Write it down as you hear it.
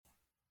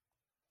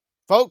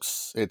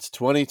Folks, it's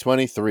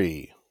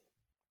 2023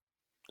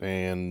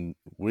 and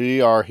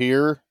we are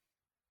here.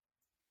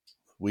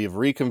 We have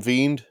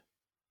reconvened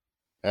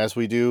as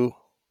we do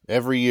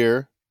every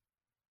year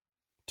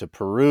to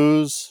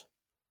peruse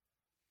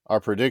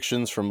our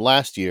predictions from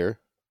last year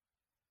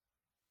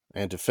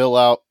and to fill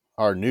out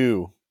our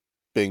new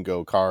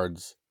bingo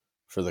cards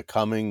for the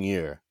coming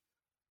year.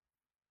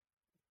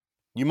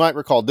 You might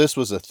recall this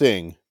was a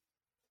thing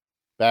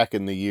back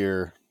in the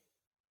year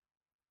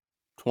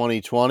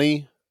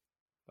 2020.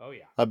 Oh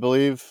yeah. I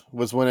believe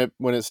was when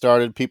it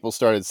started. People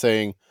started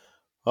saying,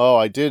 "Oh,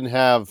 I didn't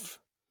have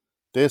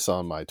this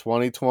on my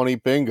 2020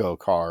 bingo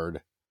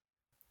card."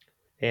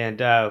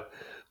 And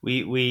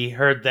we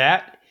heard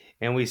that,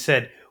 and we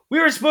said we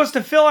were supposed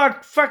to fill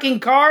out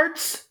fucking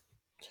cards.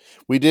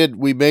 We did.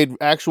 We made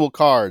actual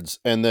cards,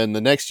 and then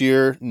the next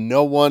year,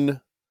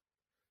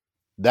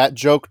 that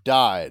joke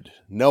died.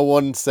 No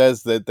one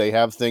says that they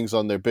have things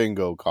on their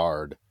bingo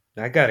card.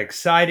 I got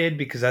excited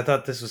because I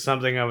thought this was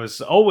something I was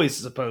always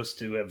supposed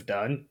to have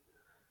done,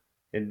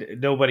 and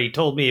nobody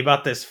told me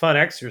about this fun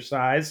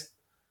exercise.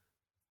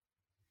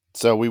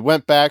 So we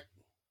went back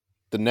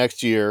the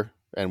next year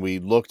and we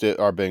looked at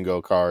our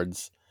bingo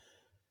cards,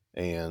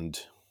 and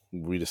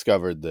we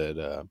discovered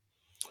that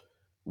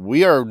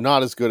we are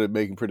not as good at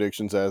making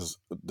predictions as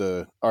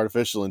the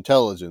artificial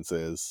intelligence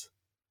is.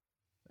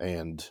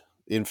 And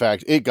in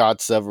fact, it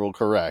got several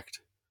correct.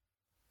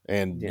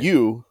 And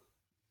you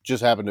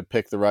just happened to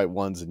pick the right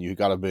ones and you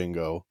got a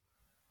bingo.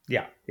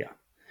 Yeah.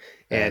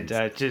 And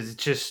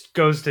just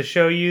goes to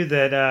show you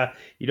that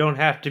you don't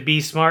have to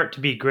be smart to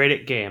be great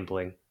at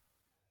gambling.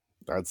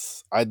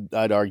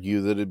 I'd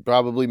argue that it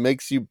probably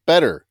makes you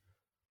better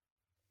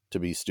to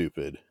be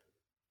stupid.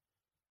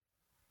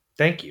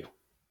 Thank you.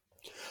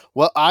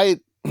 Well, I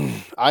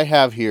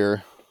have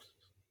here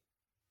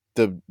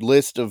the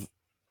list of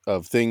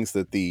things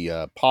that the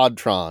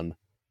Podtron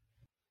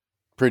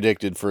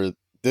predicted for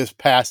this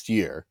past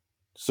year,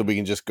 so we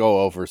can just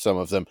go over some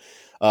of them.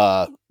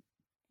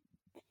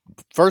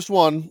 First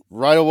one,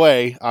 right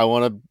away, I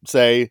want to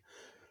say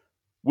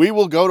we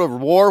will go to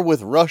war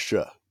with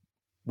Russia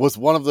was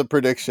one of the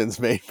predictions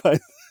made by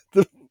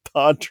the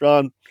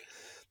Podtron.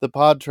 The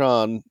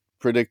Podtron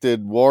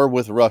predicted war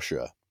with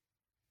Russia.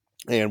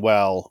 And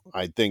while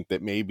I think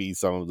that maybe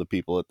some of the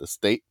people at the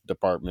State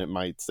Department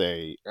might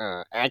say,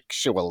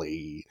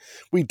 actually,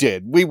 we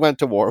did. We went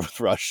to war with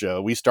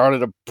Russia. We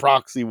started a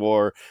proxy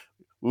war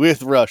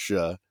with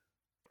Russia.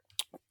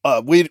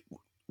 We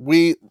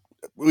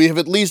have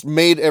at least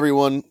made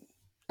everyone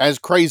as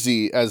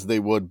crazy as they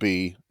would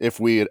be if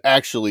we had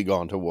actually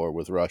gone to war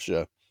with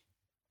Russia.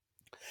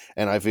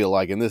 And I feel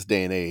like in this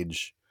day and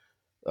age,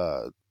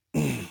 the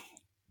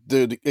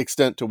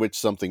extent to which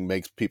something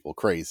makes people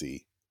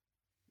crazy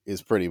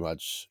is pretty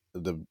much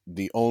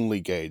the only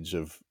gauge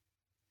of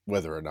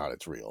whether or not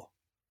it's real.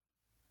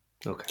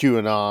 Okay.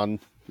 QAnon.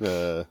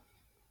 Yeah,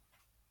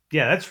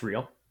 that's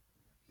real.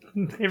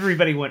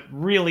 Everybody went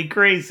really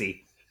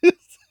crazy.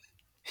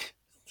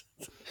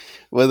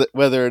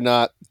 Whether or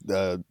not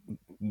the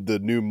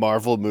new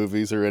Marvel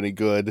movies are any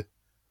good.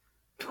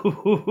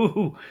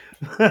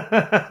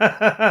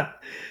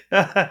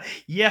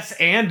 Yes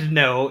and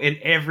no, and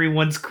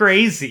everyone's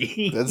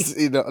crazy. That's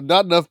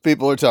not enough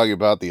people are talking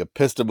about the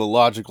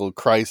epistemological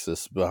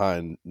crisis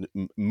behind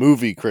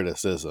movie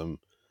criticism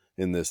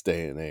in this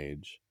day and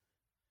age.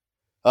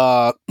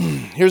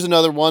 Here's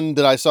another one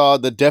that I saw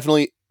that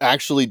definitely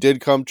actually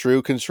did come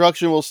true.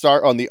 Construction will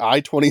start on the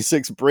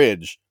I-26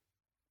 bridge,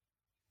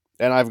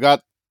 and I've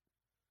got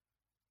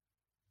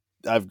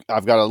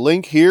a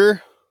link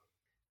here.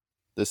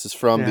 This is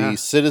from the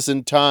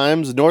Citizen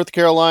Times. North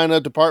Carolina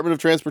Department of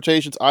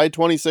Transportation's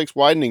I-26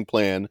 widening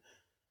plan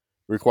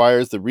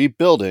requires the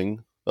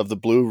rebuilding of the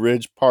Blue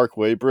Ridge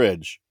Parkway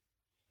Bridge.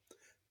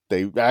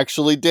 They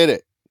actually did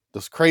it.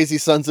 Those crazy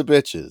sons of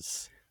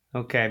bitches.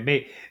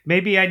 Okay,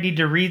 maybe I need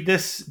to read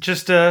this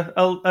just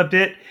a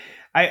bit.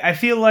 I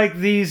feel like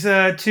these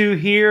two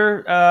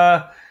here,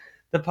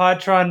 the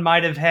Podtron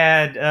might have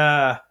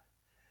had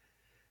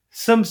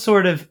some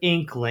sort of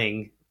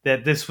inkling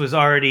that this was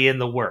already in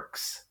the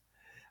works.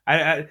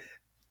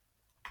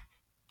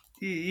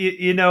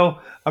 You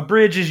know, a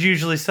bridge is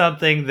usually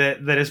something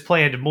that is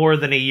planned more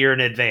than a year in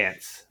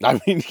advance.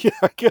 I mean, yeah,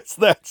 I guess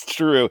that's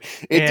true.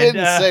 It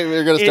didn't say we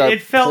were going to start.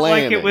 It felt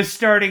planning. like it was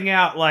starting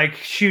out like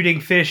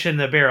shooting fish in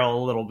the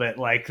barrel a little bit,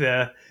 like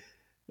the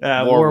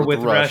war with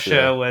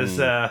Russia was.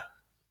 I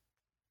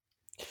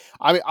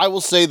mean, I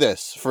will say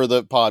this for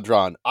the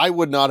Podtron: I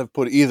would not have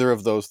put either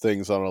of those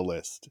things on a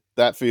list.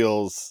 That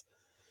feels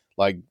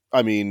like,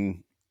 I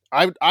mean,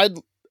 I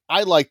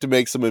like to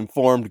make some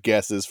informed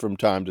guesses from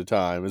time to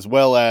time, as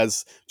well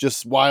as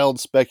just wild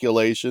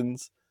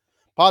speculations.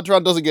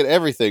 Podtron doesn't get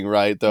everything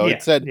right, though.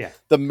 It said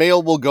the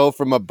mail will go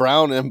from a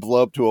brown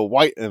envelope to a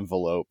white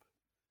envelope.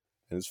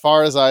 And as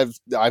far as I've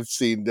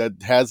seen,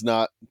 that has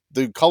not,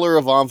 the color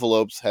of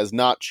envelopes has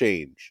not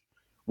changed.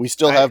 We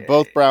still have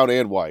both brown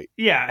and white.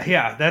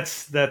 Yeah,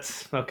 that's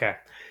okay.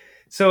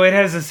 So it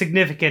has a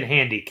significant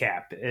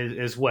handicap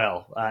as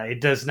well. It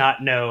does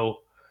not know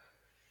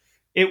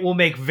it will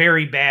make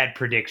very bad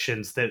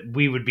predictions that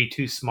we would be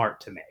too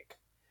smart to make.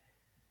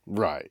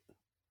 Right.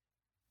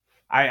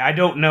 I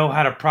don't know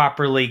how to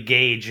properly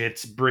gauge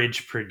its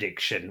bridge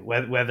prediction,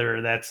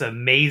 whether that's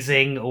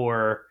amazing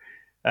or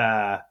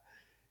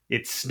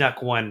it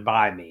snuck one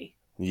by me.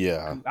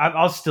 Yeah.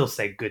 I'll still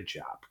say good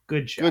job.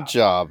 Good job. Good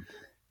job.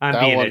 I'm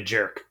That being one- a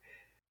jerk.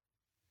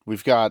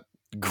 We've got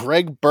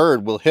Greg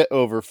Bird will hit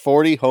over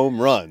 40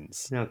 home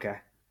runs. Okay.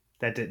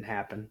 That didn't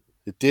happen.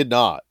 It did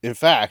not. In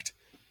fact,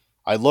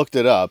 I looked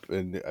it up,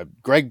 and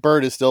Greg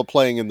Bird is still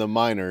playing in the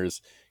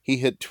minors. He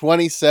hit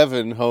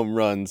 27 home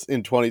runs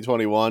in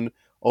 2021,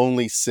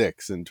 only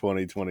 6 in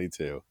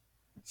 2022.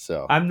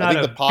 So I'm not I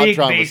a think the big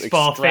Podtron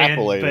baseball was fan,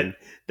 extrapolating. but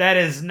that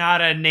is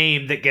not a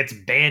name that gets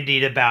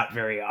bandied about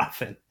very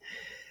often.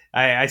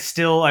 I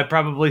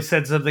probably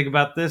said something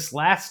about this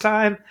last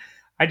time.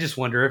 I just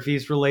wonder if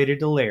he's related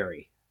to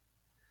Larry.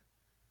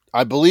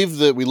 I believe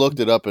that we looked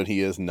it up, and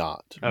he is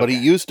not. Okay. But he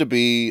used to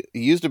be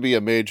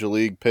a major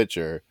league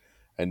pitcher,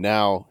 and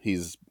now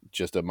he's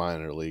just a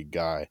minor league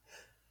guy.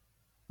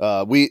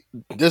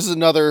 This is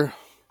another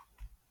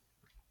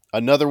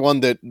one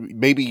that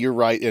maybe you're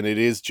right, and it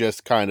is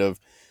just kind of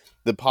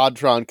the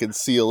Podtron can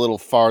see a little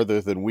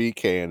farther than we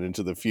can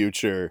into the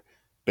future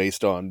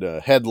based on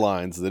the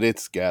headlines that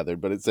it's gathered.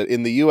 But it's that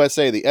in the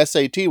USA, the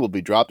SAT will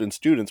be dropped and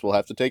students will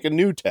have to take a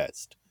new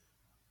test.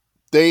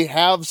 They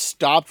have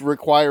stopped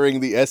requiring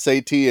the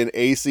SAT and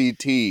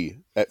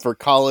ACT for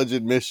college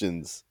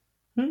admissions.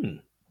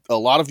 A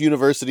lot of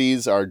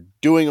universities are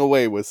doing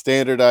away with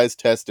standardized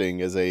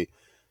testing as a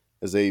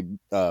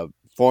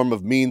form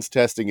of means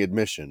testing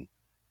admission.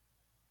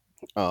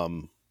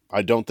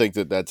 I don't think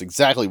that that's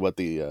exactly what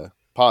the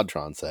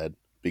Podtron said,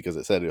 because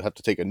it said you'll have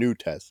to take a new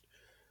test.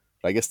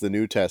 But I guess the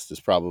new test is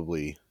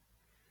probably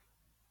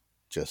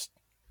just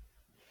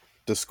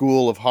the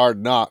school of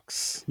hard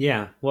knocks.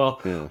 Yeah. Well,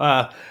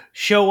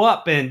 show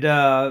up and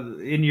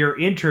in your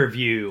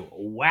interview,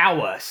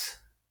 wow us.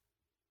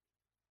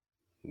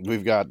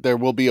 We've got there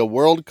will be a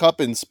World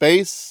Cup in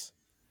space.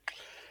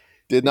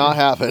 Did not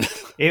happen.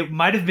 It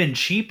might have been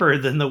cheaper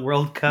than the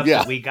World Cup Yeah.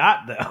 that we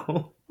got,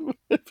 though.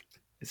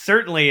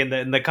 Certainly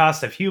in the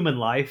cost of human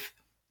life.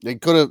 They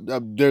could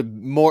have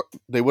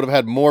they would have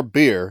had more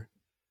beer.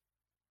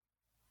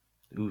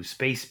 Ooh,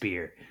 space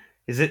beer.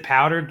 Is it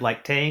powdered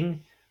like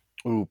Tang?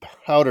 Ooh,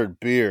 powdered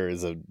beer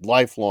is a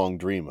lifelong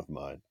dream of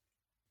mine.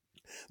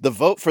 The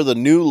vote for the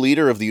new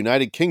leader of the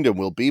United Kingdom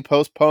will be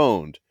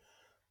postponed.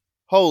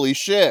 Holy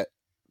shit.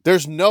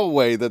 There's no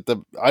way that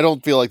I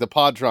don't feel like the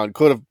Podtron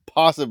could have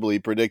possibly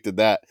predicted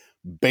that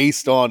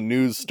based on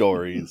news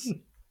stories.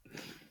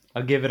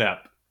 I'll give it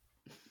up.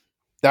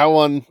 That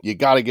one, you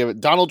gotta give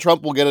it. Donald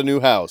Trump will get a new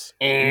house.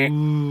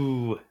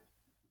 Ooh.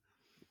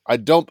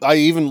 I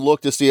even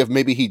looked to see if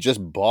maybe he just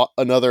bought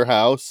another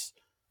house.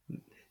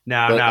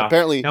 No.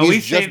 Apparently, we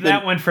saved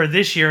that one for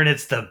this year, and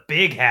it's the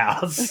big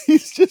house.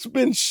 He's just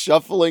been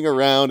shuffling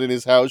around in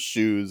his house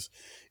shoes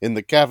in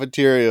the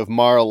cafeteria of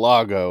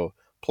Mar-a-Lago,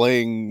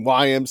 playing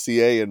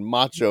YMCA and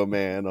Macho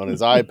Man on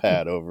his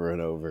iPad over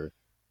and over.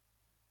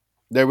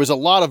 There was a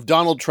lot of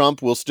Donald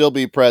Trump will still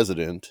be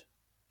president.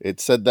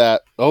 It said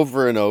that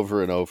over and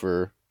over and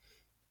over.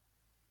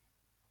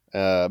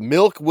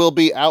 Milk will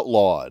be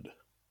outlawed.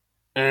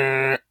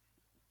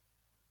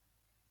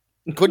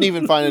 Couldn't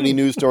even find any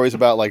news stories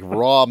about like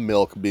raw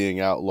milk being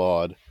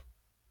outlawed.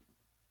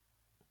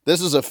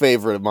 This is a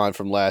favorite of mine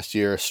from last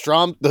year.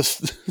 The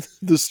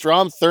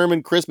Strom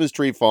Thurmond Christmas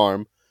Tree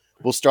Farm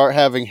will start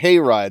having hay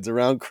rides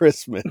around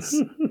Christmas.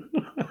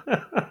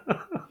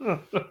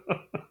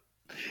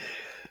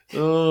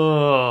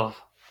 Oh.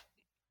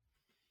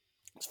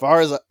 As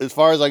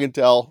far as I can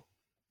tell,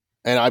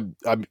 and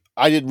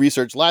I did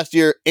research last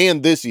year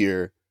and this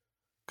year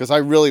because I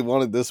really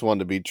wanted this one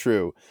to be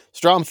true.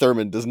 Strom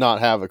Thurmond does not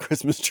have a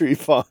Christmas tree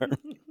farm.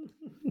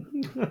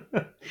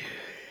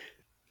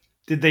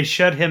 Did they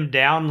shut him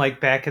down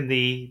like back in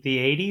the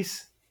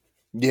 80s?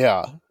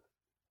 Yeah.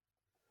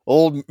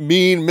 Old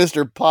mean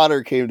Mr.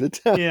 Potter came to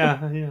town.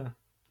 Yeah.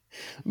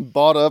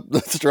 Bought up the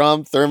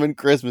Strom Thurmond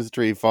Christmas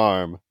tree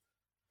farm.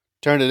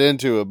 Turned it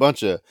into a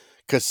bunch of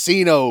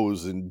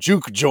casinos and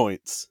juke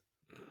joints.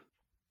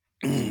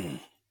 You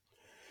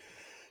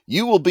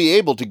will be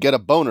able to get a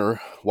boner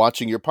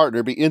watching your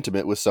partner be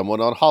intimate with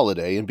someone on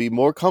holiday and be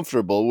more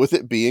comfortable with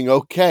it being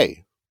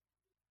okay.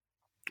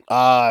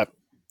 I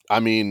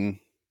mean,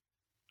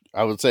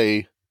 I would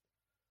say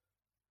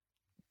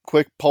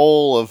quick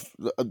poll of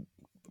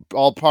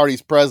all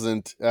parties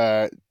present.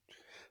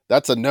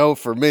 That's a no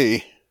for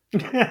me.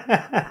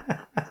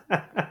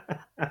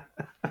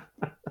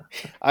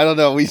 I don't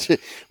know. We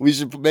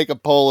should make a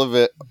poll of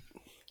it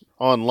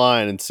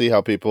online and see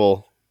how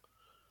people.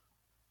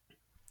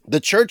 The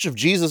Church of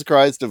Jesus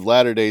Christ of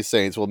Latter-day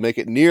Saints will make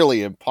it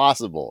nearly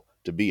impossible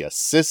to be a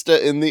sister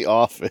in the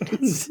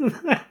office.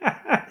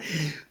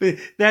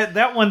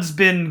 that one's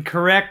been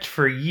correct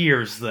for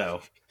years,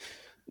 though.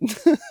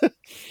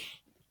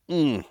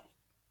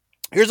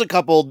 Here's a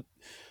couple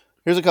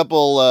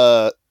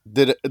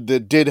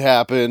that did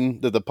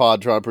happen that the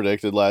Podtron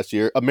predicted last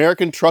year.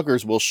 American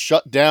truckers will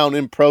shut down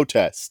in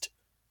protest.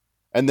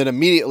 And then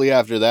immediately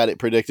after that, it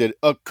predicted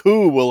a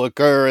coup will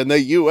occur in the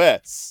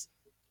U.S.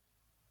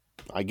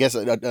 I guess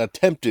an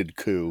attempted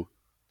coup.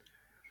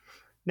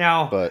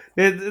 Now, But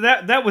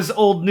that was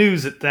old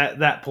news at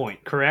that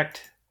point,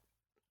 correct?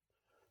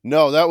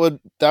 no, that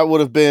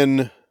would have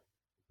been.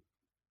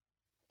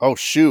 Oh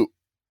shoot!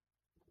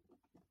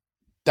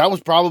 That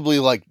was probably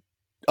like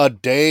a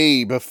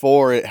day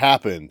before it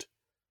happened.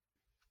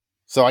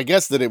 So I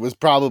guess that it was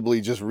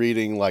probably just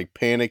reading like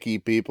panicky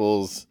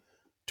people's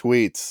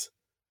tweets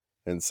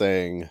and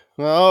saying,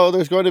 "Oh,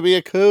 there's going to be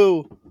a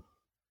coup,"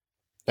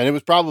 and it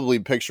was probably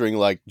picturing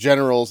like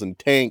generals and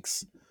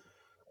tanks,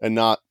 and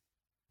not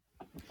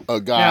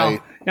a guy.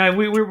 Now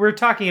we're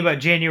talking about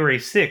January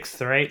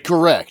 6th, right?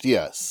 Correct.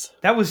 Yes.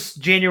 That was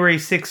January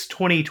 6th,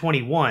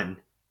 2021.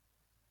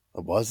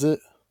 Was it?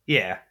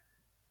 Yeah.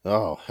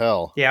 Oh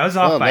hell. Yeah, I was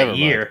off by a never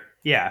year. mind.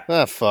 Yeah.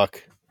 Ah,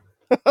 fuck.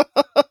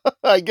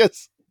 I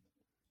guess.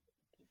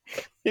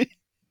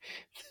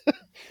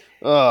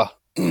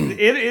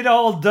 It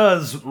all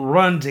does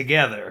run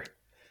together.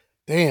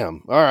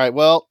 Damn. All right.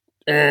 Well,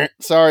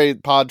 sorry,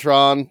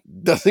 Podtron.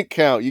 Doesn't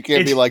count. You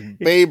can't be like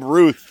Babe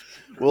Ruth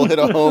will hit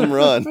a home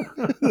run.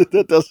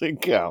 That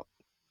doesn't count.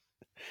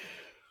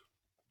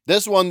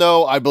 This one,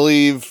 though, I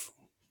believe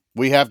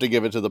we have to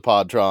give it to the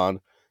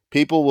Podtron.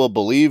 People will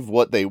believe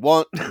what they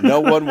want. No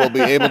one will be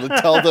able to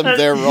tell them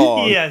they're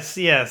wrong. Yes.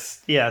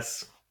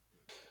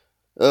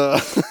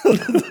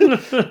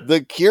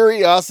 The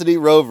Curiosity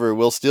rover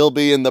will still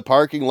be in the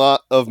parking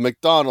lot of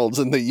McDonald's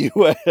in the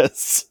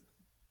U.S.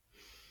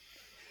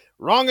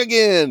 Wrong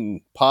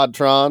again,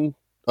 Podtron.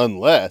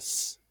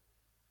 Unless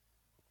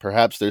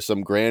perhaps there's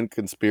some grand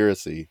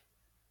conspiracy.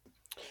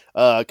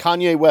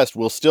 Kanye West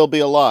will still be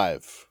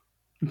alive.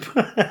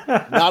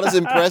 Not as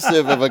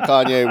impressive of a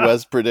Kanye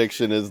West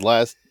prediction as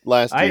last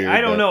year.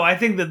 I don't know. I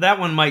think that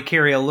one might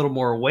carry a little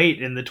more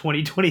weight in the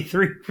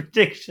 2023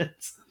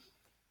 predictions.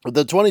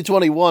 The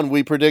 2021,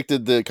 we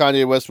predicted that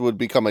Kanye West would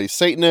become a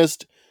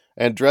Satanist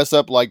and dress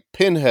up like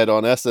Pinhead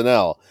on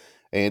SNL.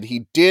 And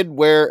he did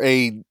wear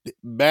a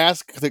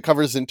mask that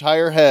covers his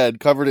entire head,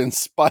 covered in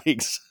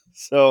spikes.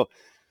 So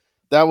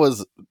that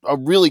was a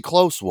really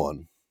close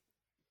one.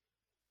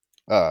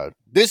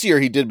 This year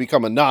he did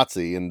become a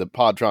Nazi, and the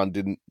Podtron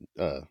didn't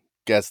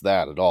guess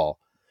that at all.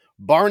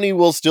 Barney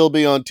will still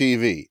be on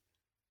TV.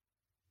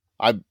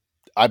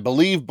 I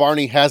believe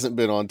Barney hasn't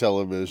been on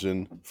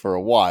television for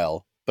a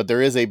while, but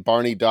there is a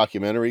Barney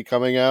documentary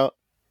coming out.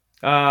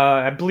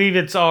 I believe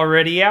it's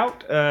already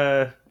out,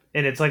 and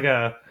it's like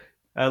a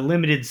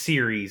limited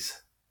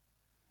series.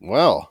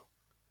 Well,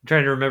 I'm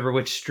trying to remember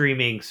which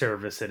streaming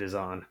service it is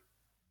on.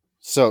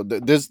 So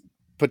this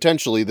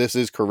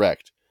is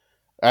correct.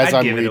 As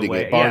I'm reading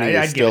it, Barney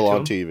is still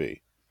on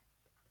TV.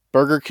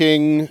 Burger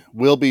King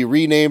will be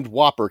renamed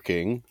Whopper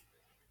King.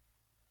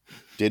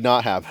 Did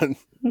not happen.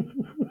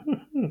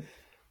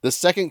 The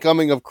second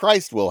coming of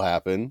Christ will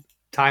happen.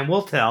 Time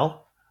will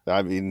tell.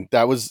 I mean,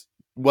 that was,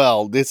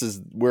 well,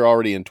 we're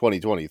already in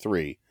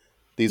 2023.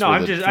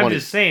 I'm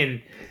just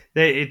saying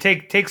that it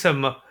takes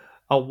him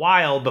a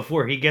while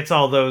before he gets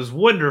all those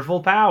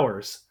wonderful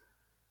powers.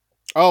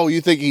 Oh, you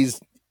think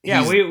he's...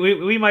 Yeah,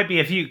 we might be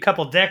a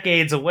couple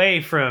decades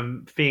away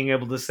from being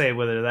able to say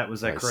whether that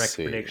was a correct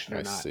prediction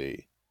or not. I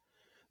see.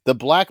 The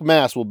Black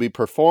Mass will be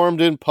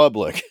performed in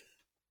public.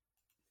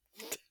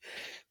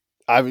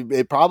 I mean,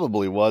 it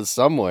probably was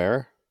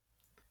somewhere.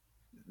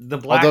 The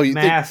Black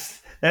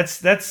Mass,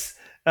 that's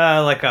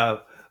like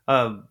a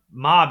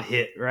mob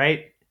hit,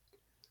 right?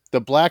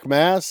 The Black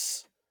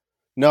Mass?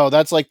 No,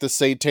 that's like the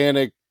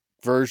satanic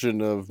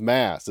version of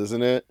Mass,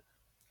 isn't it?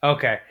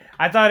 Okay.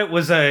 I thought it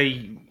was a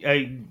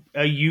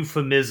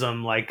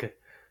euphemism like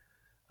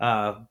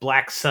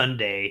Black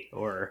Sunday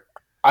or...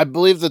 I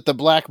believe that the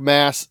Black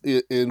Mass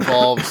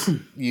involves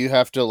you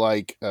have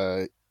to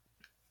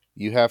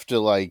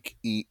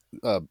eat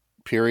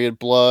period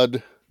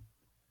blood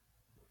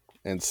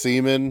and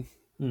semen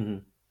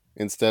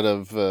instead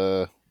of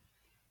the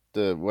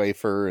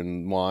wafer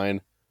and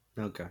wine.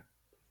 Okay.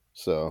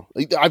 So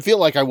I feel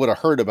like I would have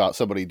heard about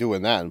somebody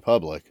doing that in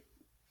public.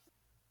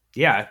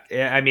 Yeah,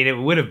 I mean, it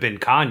would have been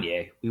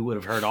Kanye. We would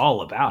have heard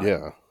all about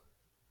it.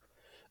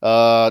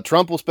 Yeah.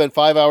 Trump will spend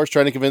 5 hours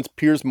trying to convince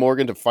Piers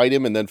Morgan to fight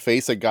him and then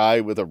face a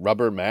guy with a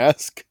rubber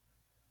mask.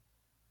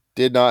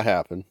 Did not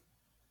happen.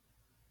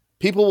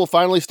 People will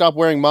finally stop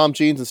wearing mom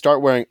jeans and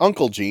start wearing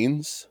uncle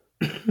jeans.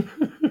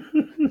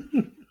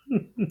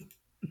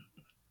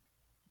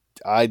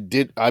 I'm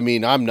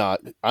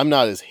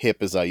not as hip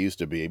as I used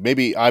to be.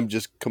 Maybe I'm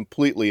just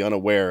completely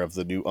unaware of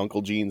the new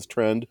uncle jeans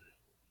trend.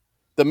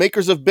 The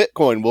makers of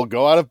Bitcoin will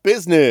go out of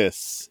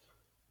business.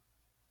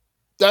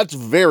 That's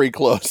very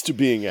close to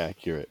being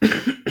accurate.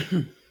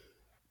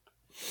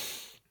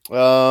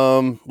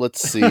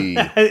 Let's see.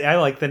 I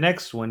like the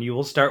next one. You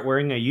will start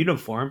wearing a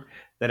uniform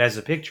that has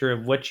a picture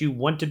of what you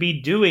want to be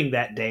doing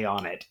that day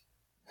on it.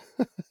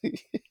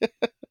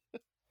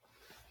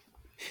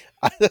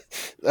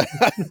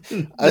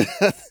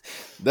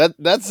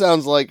 That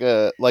sounds like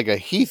a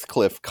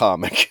Heathcliff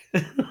comic.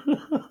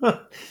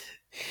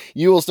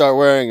 You will start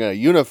wearing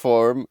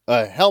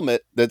a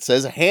helmet that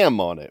says ham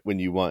on it when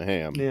you want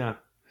ham. Yeah.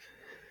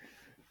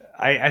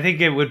 I think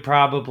it would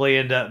probably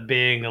end up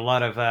being a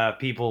lot of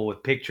people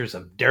with pictures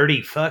of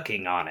dirty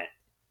fucking on it.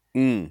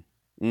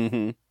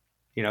 Mm-hmm.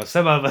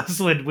 Some of us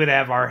would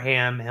have our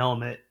ham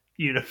helmet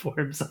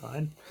uniforms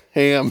on.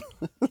 Ham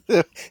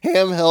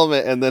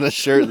helmet, and then a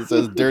shirt that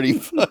says dirty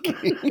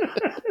fucking.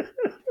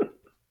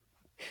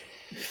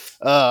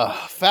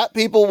 Fat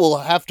people will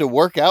have to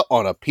work out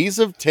on a piece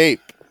of tape.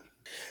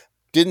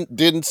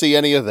 Didn't see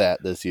any of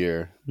that this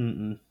year.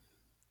 Mm-mm.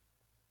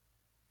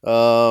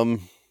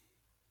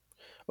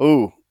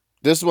 Ooh,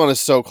 this one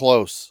is so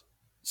close.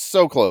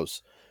 So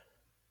close.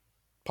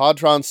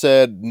 Podtron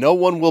said no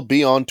one will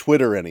be on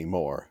Twitter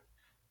anymore.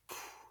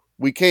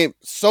 We came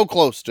so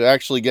close to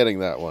actually getting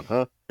that one,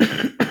 huh?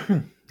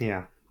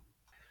 Yeah.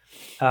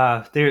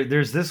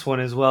 There's this one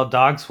as well.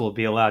 Dogs will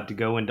be allowed to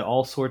go into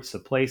all sorts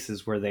of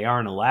places where they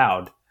aren't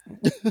allowed,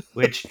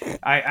 which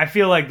I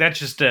feel like that's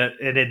just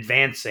an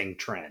advancing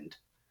trend.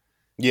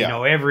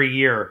 Yeah. Every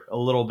year a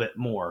little bit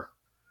more.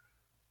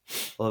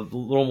 A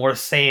little more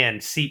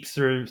sand seeps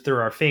through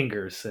our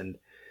fingers, and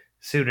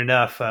soon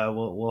enough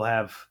we'll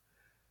have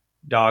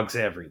dogs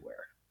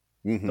everywhere.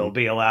 Mm-hmm. They'll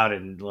be allowed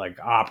in like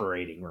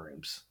operating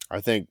rooms.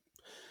 I think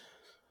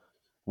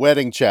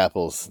wedding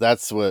chapels.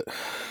 That's the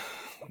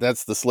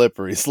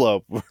slippery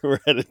slope we're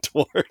headed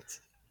towards.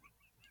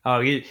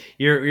 Oh,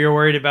 you're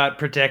worried about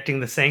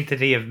protecting the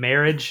sanctity of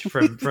marriage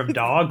from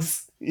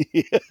dogs?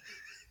 Yeah.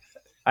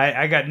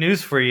 I got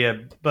news for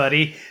you,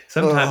 buddy.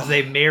 Sometimes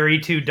they marry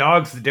two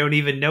dogs that don't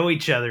even know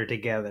each other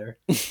together.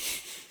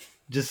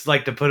 Just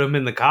like to put them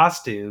in the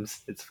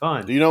costumes. It's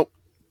fun.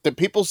 That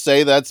people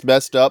say that's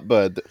messed up,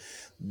 but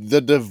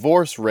the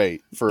divorce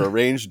rate for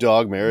arranged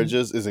dog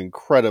marriages is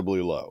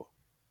incredibly low.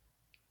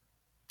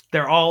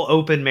 They're all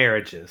open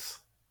marriages.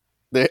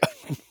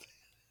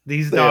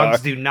 These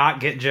dogs do not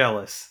get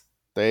jealous.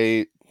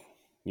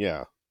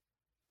 Yeah.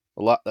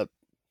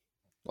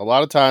 A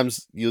lot of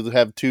times you'll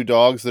have two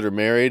dogs that are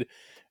married,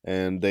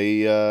 and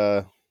they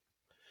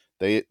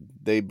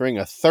bring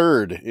a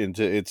third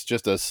into. It's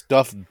just a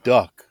stuffed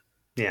duck.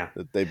 Yeah,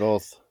 that they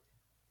both.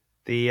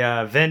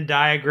 The Venn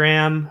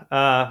diagram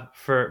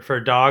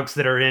for dogs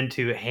that are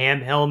into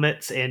ham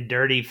helmets and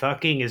dirty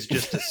fucking is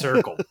just a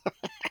circle.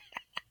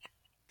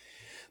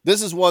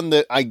 This is one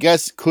that I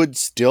guess could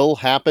still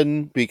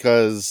happen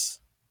because,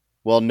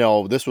 well,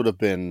 no, this would have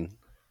been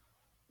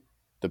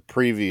the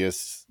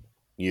previous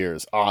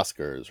year's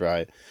Oscars,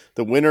 right?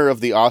 The winner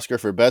of the Oscar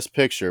for Best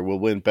Picture will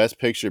win Best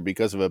Picture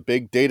because of a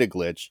big data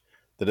glitch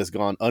that has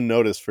gone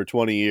unnoticed for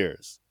 20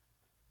 years.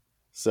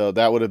 So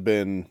that would have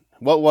been,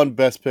 what won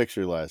Best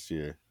Picture last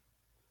year?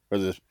 Or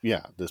this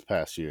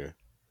past year.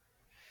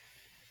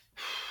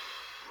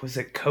 Was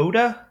it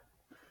Coda?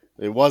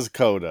 It was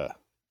Coda.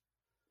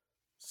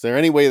 Is there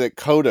any way that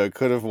Coda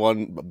could have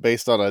won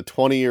based on a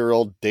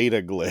 20-year-old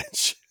data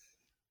glitch?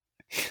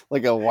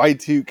 Like a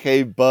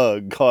Y2K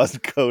bug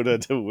caused Coda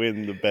to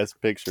win the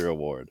Best Picture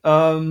award.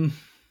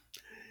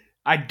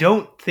 I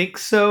don't think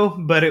so,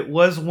 but it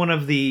was one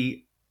of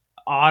the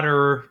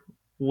odder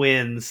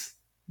wins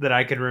that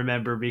I can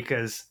remember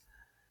because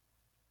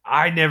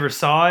I never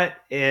saw it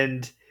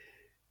and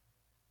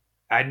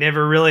I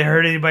never really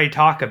heard anybody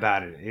talk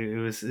about it. It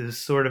was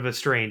sort of a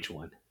strange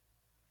one.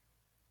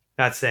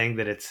 Not saying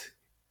that it's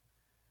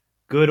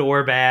good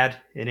or bad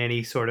in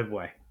any sort of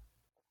way.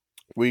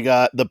 We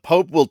got the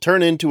Pope will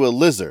turn into a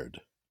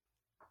lizard.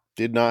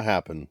 Did not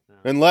happen. No.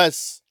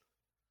 Unless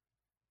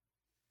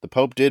the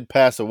Pope did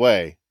pass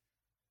away.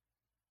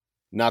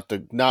 Not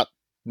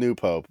new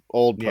Pope,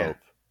 old Pope.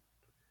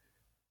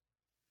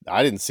 Yeah.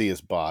 I didn't see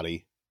his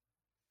body.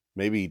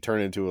 Maybe he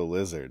turned into a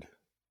lizard.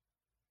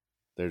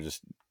 They're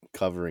just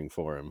covering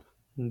for him.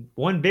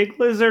 One big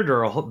lizard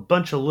or a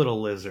bunch of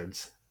little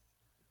lizards?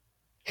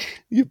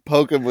 You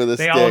poke him with a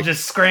stick. They all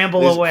just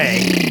scramble away.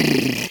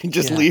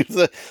 Just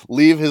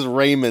leave his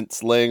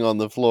raiments laying on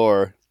the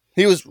floor.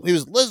 He was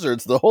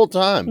lizards the whole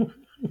time.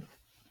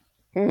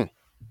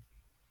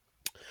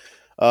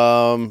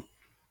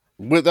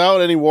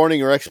 Without any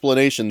warning or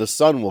explanation, the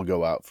sun will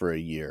go out for a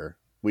year.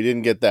 We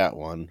didn't get that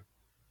one.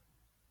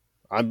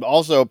 I'm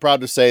also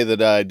proud to say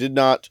that I did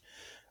not.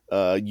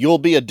 You'll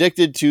be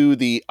addicted to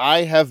the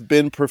I Have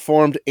Been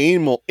Performed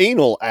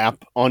Anal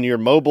app on your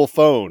mobile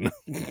phone.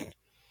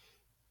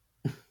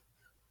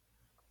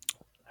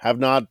 Have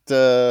not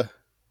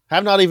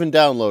even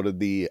downloaded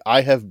the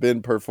I Have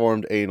Been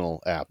Performed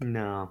Anal app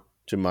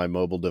to my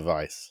mobile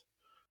device.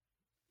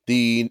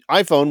 The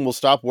iPhone will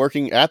stop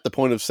working at the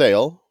point of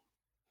sale.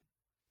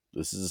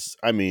 This is,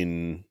 I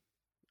feel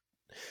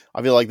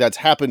like that's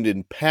happened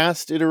in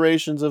past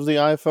iterations of the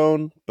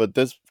iPhone, but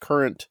this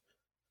current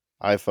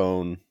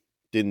iPhone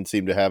didn't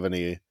seem to have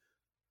any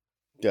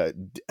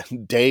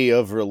day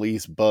of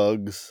release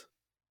bugs.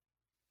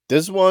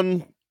 This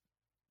one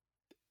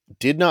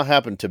did not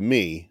happen to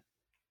me,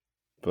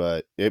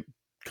 but it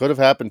could have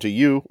happened to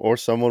you or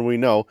someone we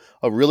know.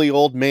 A really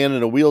old man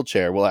in a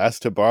wheelchair will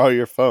ask to borrow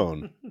your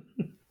phone.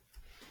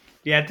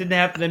 Yeah, it didn't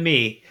happen to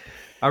me.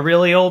 A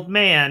really old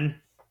man,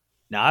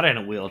 not in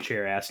a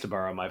wheelchair, asked to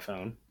borrow my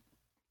phone.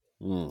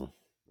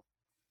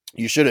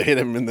 You should have hit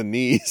him in the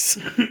knees.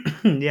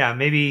 Yeah,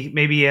 maybe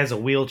he has a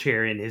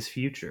wheelchair in his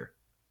future.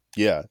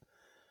 Yeah.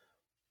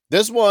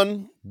 This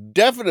one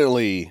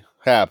definitely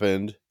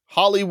happened.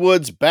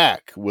 Hollywood's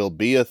back will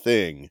be a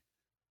thing.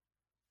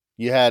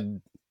 You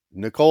had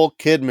Nicole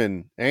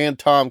Kidman and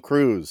Tom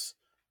Cruise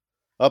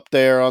up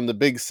there on the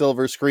big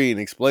silver screen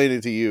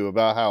explaining to you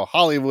about how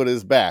Hollywood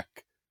is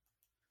back.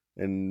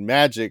 And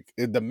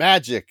the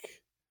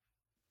magic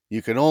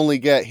you can only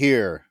get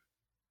here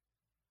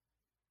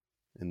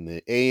in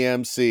the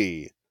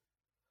AMC.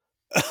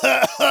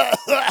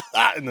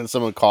 And then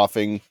someone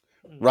coughing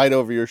right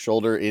over your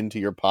shoulder into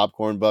your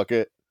popcorn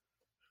bucket.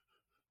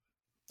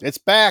 It's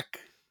back.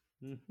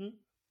 Mm-hmm.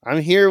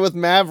 I'm here with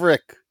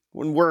Maverick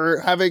when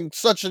we're having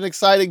such an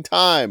exciting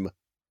time.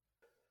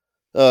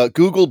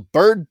 Google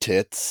bird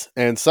tits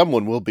and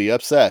someone will be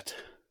upset.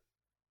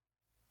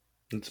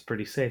 It's a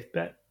pretty safe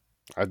bet.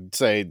 I'd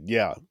say,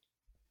 yeah,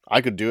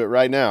 I could do it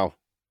right now.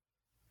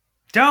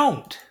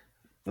 Don't!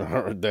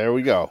 There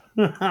we go.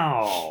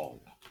 Oh.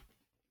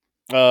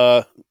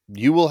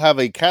 You will have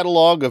a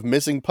catalog of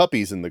missing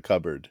puppies in the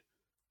cupboard.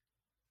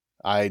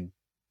 I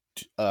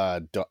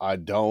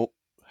don't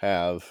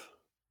have.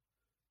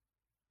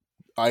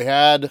 I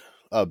had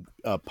a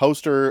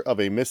poster of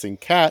a missing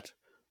cat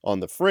on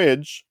the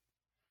fridge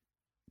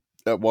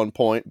at one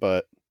point,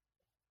 but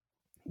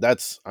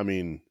that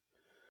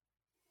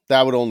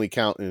would only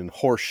count in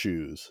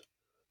horseshoes,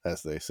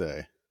 as they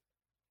say.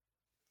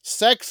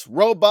 Sex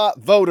robot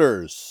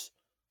voters.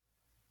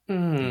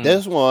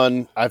 This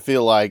one, I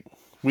feel like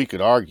we could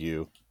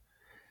argue.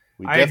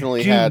 I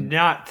do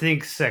not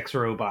think sex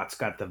robots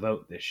got the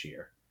vote this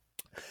year.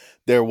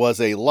 There was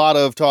a lot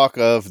of talk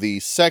of the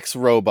sex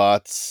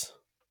robots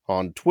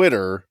on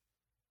Twitter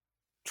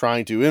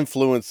trying to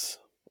influence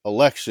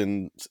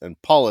elections and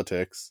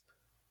politics.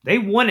 They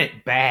want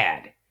it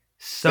bad.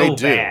 So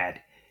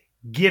bad.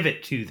 Give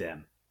it to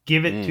them.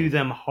 Give it to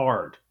them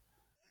hard.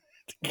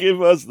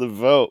 Give us the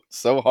vote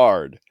so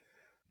hard.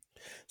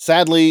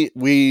 Sadly,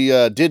 we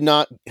did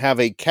not have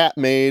a cat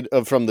made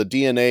from the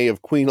DNA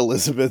of Queen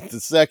Elizabeth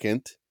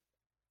II.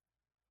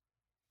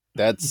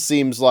 That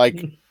seems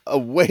like a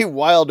way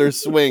wilder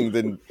swing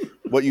than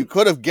what you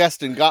could have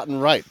guessed and gotten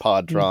right,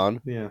 Podtron.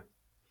 Yeah.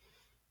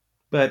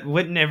 But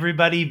wouldn't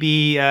everybody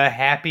be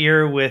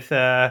happier with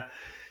the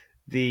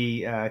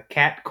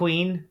cat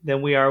queen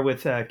than we are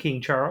with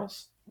King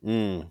Charles?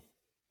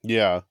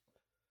 Yeah.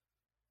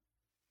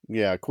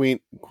 Yeah,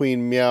 Queen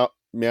Meow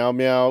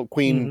Meow,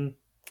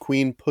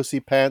 Queen Pussy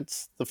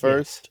Pants the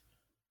first. Yes.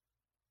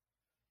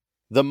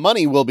 The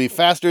money will be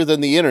faster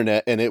than the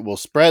internet and it will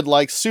spread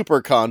like super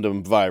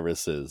condom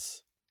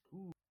viruses.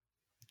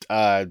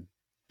 I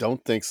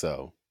don't think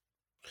so.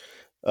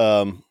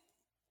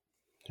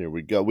 Here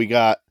we go. We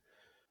got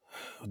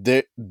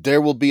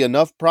there will be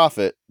enough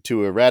profit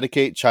to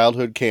eradicate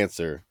childhood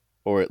cancer,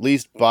 or at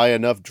least buy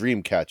enough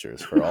dream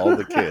catchers for all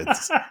the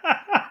kids.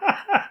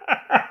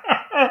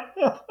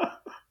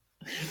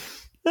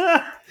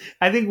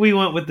 I think we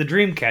went with the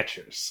dream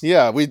catchers.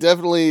 Yeah, we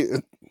definitely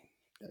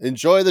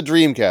enjoy the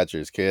dream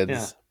catchers, kids.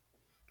 Yeah.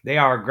 They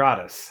are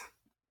gratis.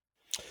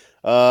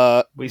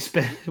 We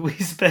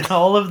spent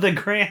all of the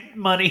grant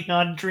money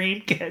on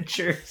dream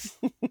catchers.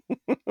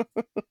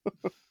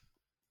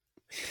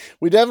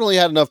 We definitely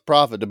had enough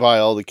profit to buy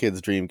all the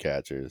kids dream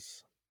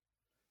catchers.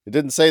 It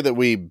didn't say that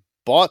we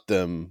bought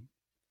them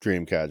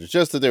dream catchers,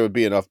 just that there would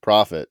be enough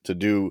profit to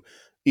do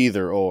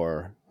either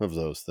or of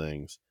those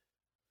things.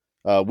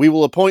 We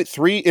will appoint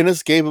 3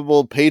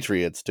 inescapable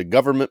patriots to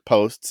government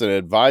posts and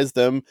advise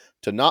them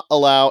to not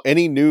allow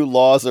any new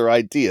laws or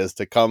ideas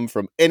to come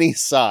from any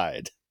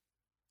side.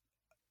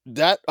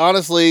 That,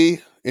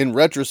 honestly, in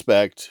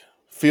retrospect,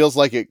 feels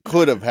like it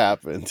could have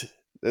happened.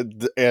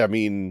 I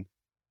mean,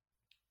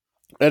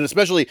 and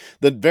especially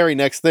the very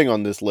next thing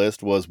on this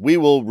list was, we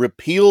will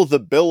repeal the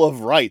Bill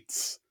of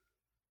Rights.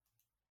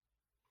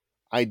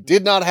 I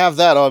did not have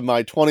that on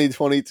my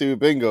 2022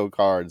 bingo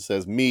card.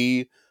 Says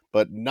me,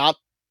 but not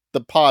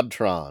the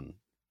Podtron.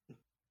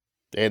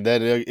 And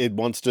then it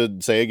wants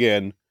to say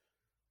again,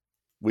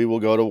 we will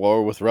go to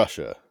war with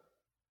Russia.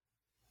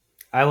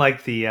 I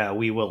like the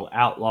we will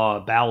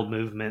outlaw bowel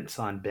movements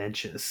on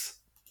benches.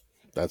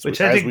 That's which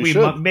I think we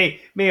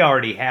may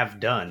already have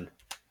done.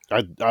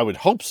 I would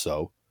hope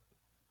so.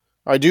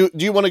 All right, do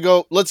you want to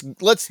go? Let's.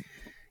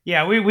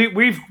 Yeah,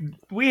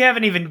 we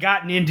haven't even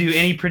gotten into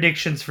any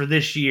predictions for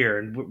this year,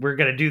 and we're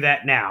going to do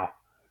that now.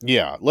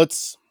 Yeah,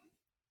 let's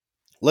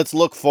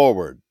look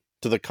forward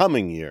to the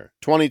coming year,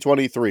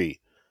 2023.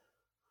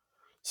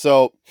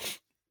 So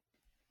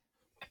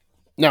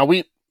now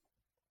we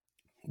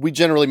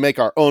generally make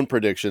our own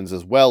predictions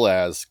as well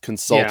as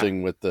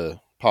consulting with the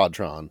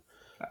Podtron.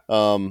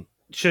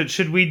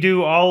 Should we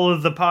do all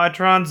of the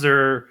Podtrons,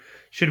 or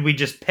should we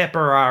just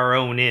pepper our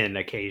own in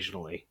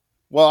occasionally?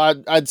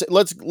 Well, I'd say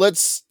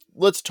let's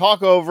let's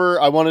talk over.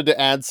 I wanted to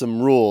add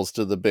some rules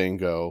to the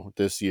bingo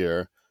this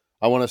year.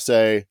 I want to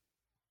say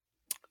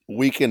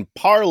we can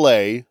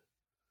parlay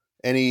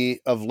any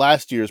of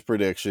last year's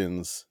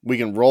predictions. We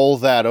can roll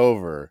that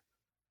over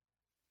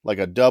like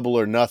a double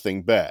or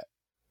nothing bet.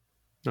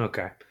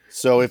 Okay.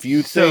 So if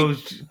you think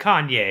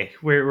Kanye,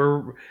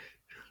 we're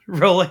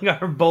rolling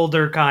our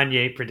Boulder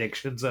Kanye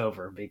predictions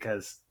over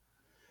because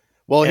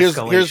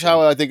here's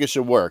how I think it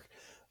should work.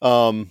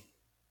 I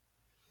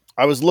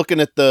was looking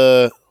at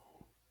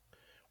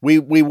we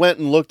went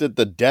and looked at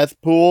the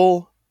death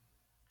pool.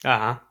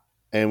 Uh-huh.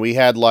 And we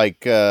had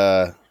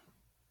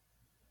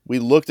we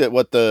looked at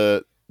what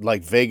the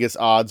Vegas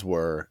odds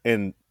were,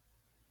 and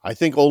I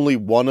think only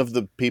one of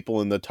the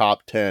people in the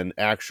top 10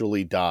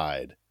 actually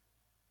died.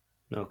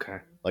 Okay.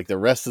 Like the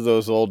rest of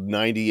those old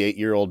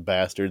 98-year-old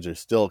bastards are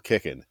still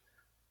kicking.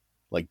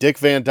 Like Dick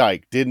Van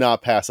Dyke did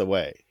not pass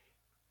away.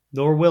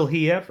 Nor will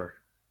he ever.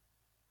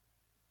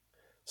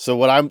 So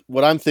what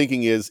I'm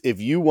thinking is, if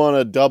you want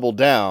to double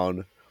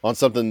down on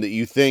something that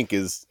you think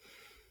is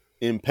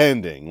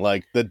impending,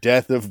 like the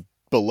death of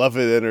beloved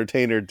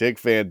entertainer Dick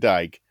Van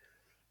Dyke,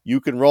 you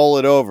can roll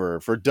it over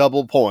for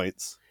double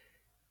points.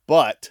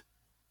 But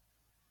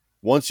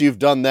once you've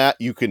done that,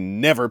 you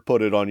can never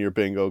put it on your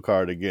bingo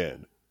card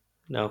again.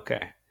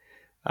 Okay.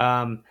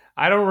 I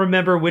don't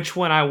remember which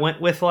one I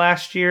went with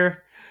last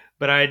year,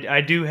 but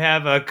I do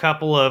have a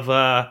couple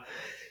of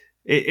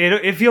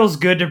it feels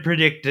good to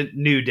predict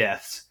new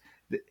deaths.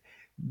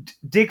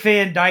 Dick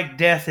Van Dyke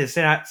death is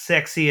not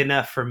sexy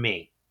enough for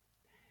me.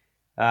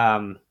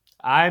 I'm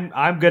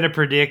going to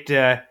predict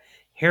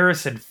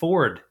Harrison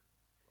Ford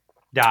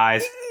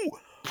dies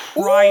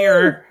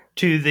prior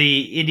to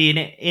the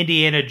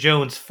Indiana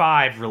Jones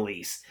 5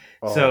 release.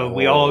 So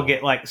we all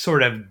get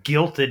sort of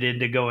guilted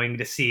into going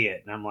to see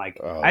it. And I'm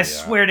like, I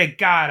swear to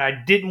God, I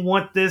didn't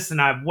want this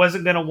and I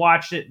wasn't going to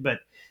watch it, but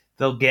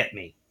they'll get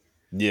me.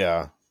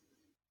 Yeah.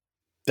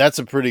 That's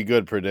a pretty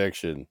good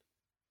prediction.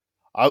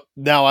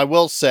 Now, I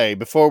will say,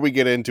 before we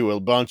get into a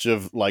bunch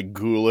of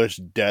ghoulish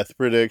death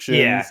predictions.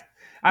 Yeah.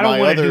 I don't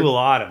want to do a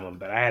lot of them,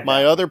 but I had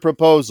my other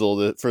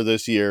proposal for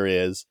this year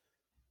is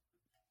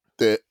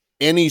that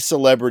any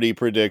celebrity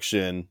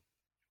prediction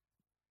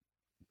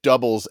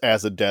doubles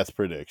as a death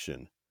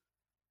prediction.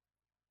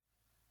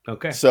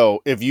 Okay.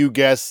 So if you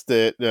guess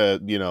that,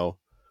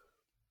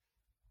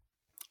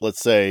 let's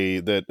say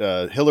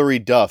that Hillary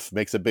Duff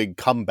makes a big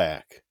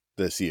comeback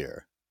this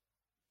year,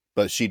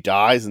 but she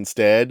dies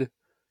instead,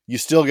 you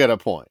still get a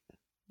point.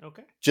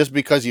 Okay. Just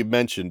because you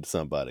mentioned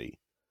somebody.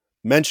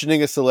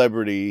 Mentioning a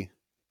celebrity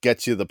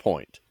gets you the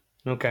point.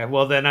 Okay,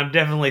 well then I'm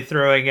definitely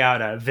throwing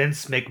out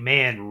Vince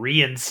McMahon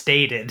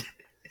reinstated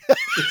as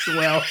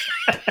well.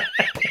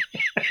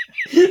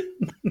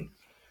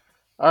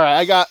 All right,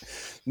 I got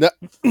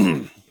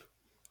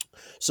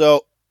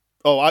so.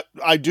 I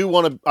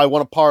want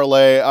to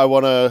parlay. I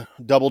want to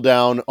double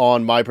down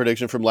on my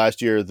prediction from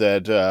last year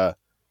that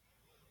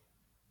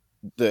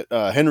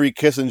Henry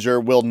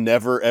Kissinger will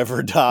never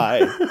ever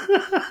die.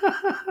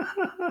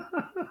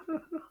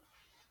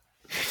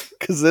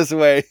 Because this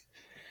way,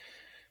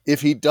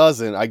 if he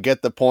doesn't, I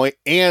get the point,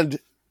 and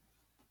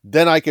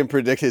then I can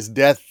predict his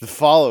death the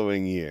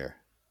following year.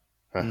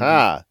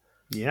 Haha.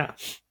 Yeah.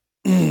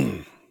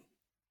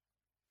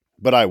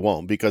 But I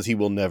won't, because he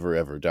will never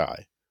ever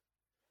die.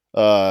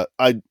 All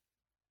right,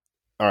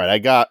 I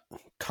got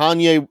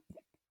Kanye.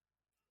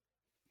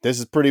 This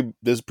is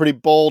pretty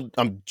bold.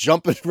 I'm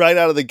jumping right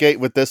out of the gate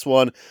with this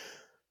one.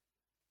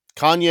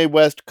 Kanye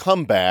West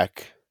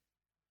comeback,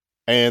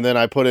 and then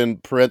I put in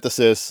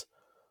parenthesis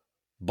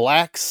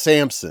Black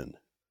Samson.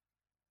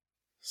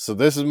 So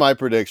this is my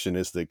prediction: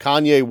 is that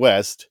Kanye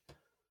West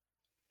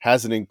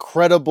has an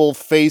incredible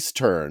face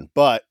turn,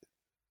 but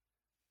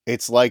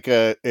it's like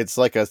a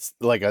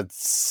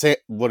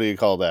what do you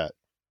call that?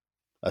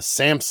 A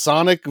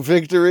Samsonic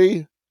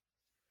victory?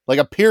 Like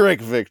a Pyrrhic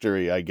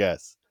victory, I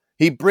guess.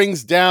 He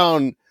brings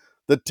down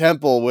the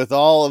temple with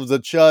all of the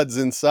chuds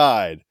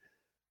inside.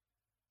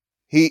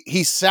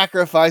 He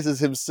sacrifices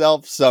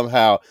himself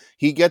somehow.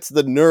 He gets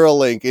the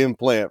Neuralink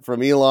implant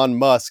from Elon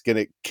Musk and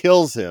it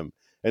kills him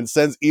and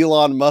sends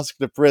Elon Musk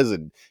to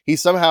prison.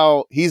 He's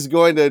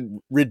going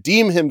to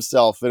redeem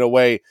himself in a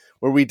way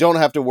where we don't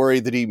have to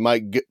worry that he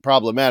might get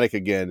problematic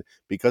again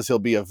because he'll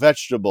be a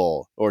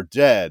vegetable or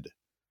dead.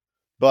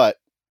 But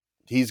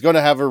he's going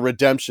to have a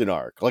redemption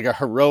arc, like a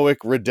heroic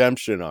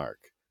redemption arc,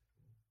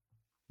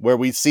 where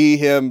we see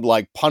him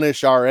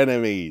punish our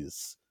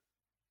enemies.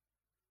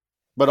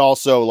 But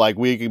also,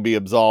 we can be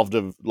absolved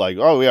of,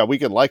 oh yeah, we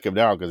can like him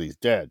now because he's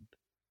dead.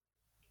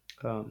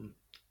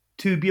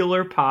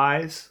 Tubular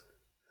pies.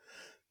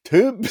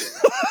 I'm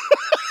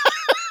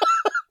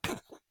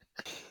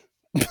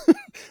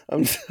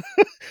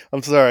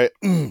sorry.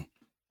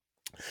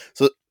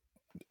 So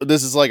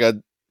this is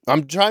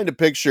I'm trying to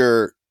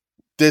picture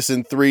this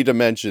in 3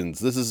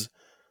 dimensions.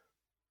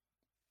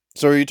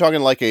 So are you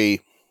talking like a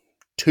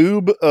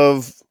tube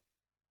of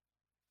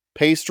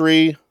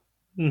pastry?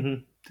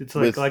 Mm-hmm. It's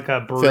like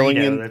a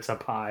burrito that's a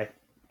pie.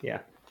 Yeah.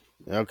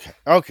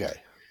 Okay.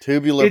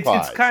 Tubular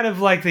pies. It's kind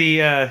of like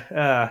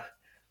the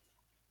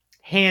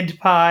hand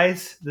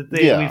pies that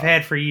we've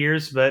had for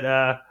years,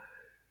 but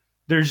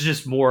there's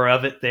just more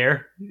of it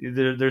there.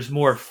 There's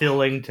more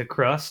filling to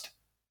crust.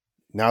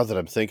 Now that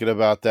I'm thinking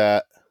about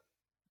that,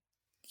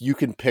 you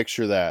can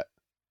picture that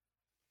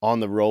on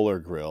the roller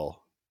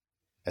grill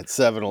at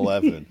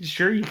 7-Eleven.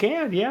 Sure you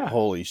can, yeah.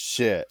 Holy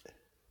shit.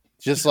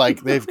 Just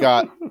like they've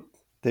got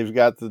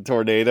the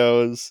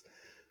tornadoes,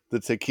 the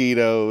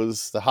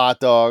taquitos, the hot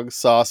dogs,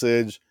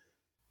 sausage.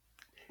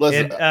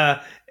 Listen,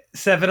 and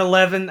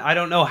 7-Eleven, I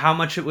don't know how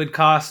much it would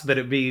cost, but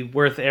it'd be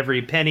worth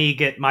every penny.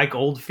 Get Mike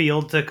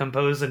Oldfield to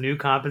compose a new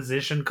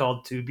composition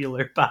called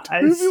Tubular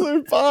Pies.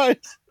 Tubular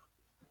Pies.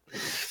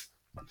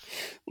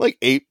 Like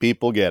 8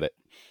 people get it.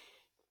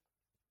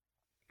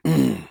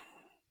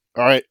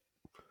 All right.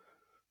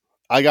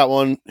 I got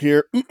one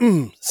here.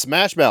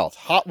 Smash Mouth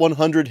Hot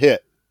 100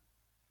 hit.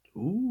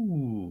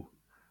 Ooh.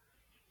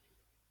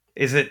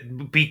 Is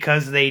it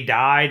because they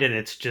died and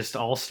it's just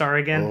All-Star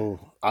again?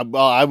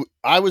 Oh,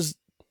 I was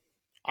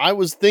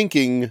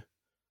thinking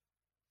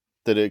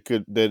that it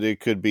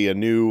could be a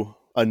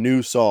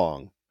new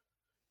song.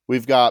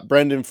 We've got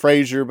Brendan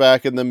Fraser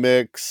back in the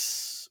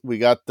mix. We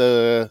got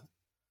that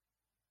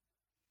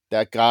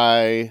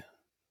guy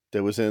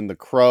that was in The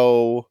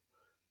Crow.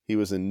 He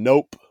was in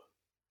Nope.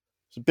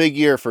 It's a big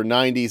year for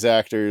 90s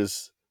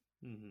actors.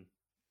 Mm-hmm.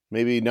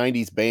 Maybe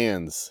 90s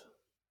bands.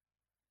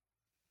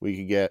 We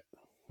could get,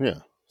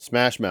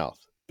 Smash Mouth,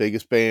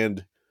 biggest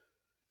band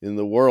in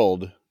the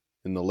world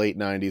in the late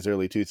 90s,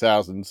 early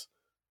 2000s.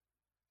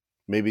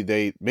 Maybe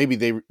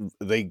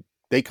they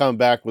come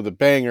back with a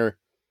banger,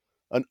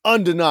 an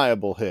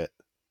undeniable hit.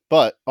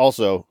 But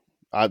also,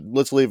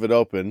 let's leave it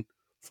open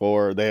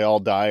for they all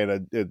die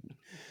in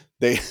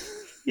they.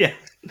 Yeah.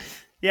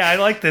 Yeah, I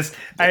like this.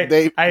 I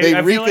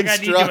feel like I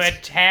need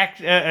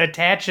to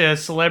attach a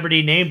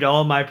celebrity name to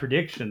all my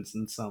predictions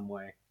in some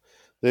way.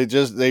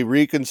 They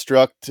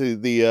reconstruct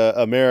the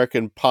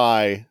American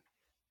Pie,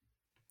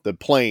 the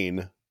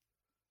plane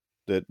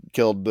that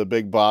killed the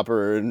Big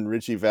Bopper and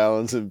Richie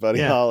Valens and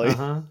Buddy Holly.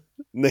 Uh-huh.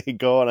 And they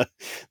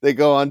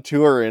go on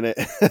tour in it.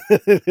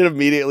 It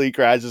immediately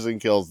crashes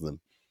and kills them,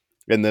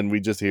 and then we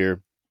just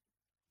hear.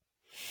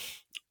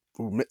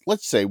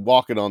 Let's say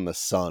Walking on the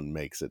Sun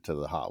makes it to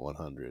the Hot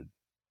 100.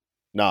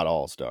 Not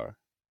All-Star.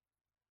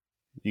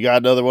 You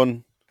got another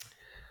one?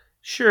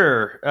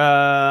 Sure.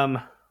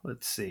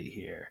 Let's see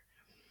here.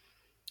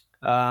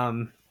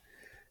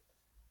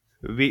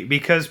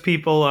 Because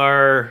people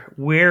are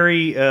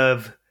wary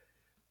of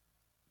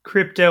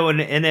crypto and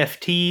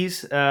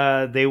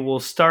NFTs, they will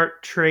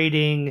start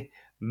trading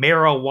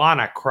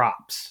marijuana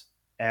crops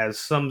as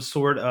some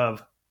sort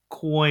of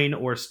coin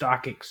or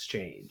stock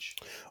exchange.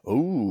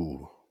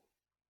 Ooh.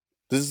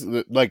 This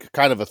is like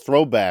kind of a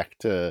throwback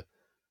to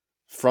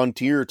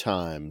frontier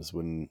times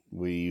when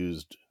we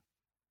used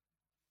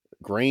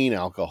grain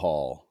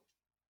alcohol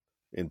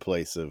in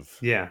place of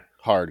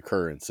hard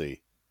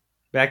currency.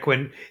 Back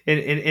when, and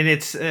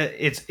it's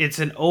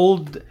an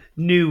old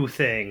new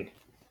thing.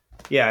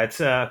 Yeah, it's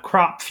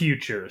crop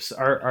futures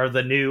are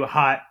the new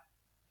hot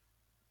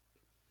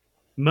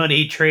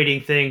money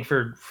trading thing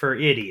for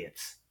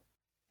idiots.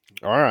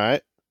 All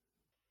right.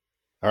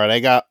 I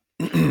got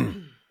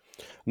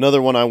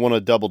another one I want to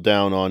double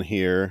down on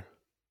here.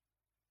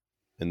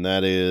 And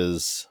that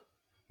is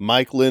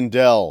Mike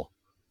Lindell,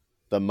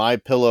 the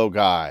MyPillow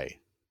guy,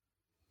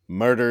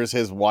 murders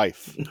his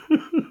wife.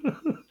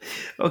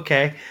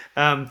 Okay.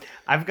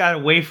 I've got a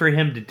way for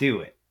him to do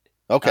it.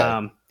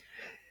 Okay.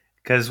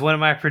 Because one of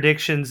my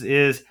predictions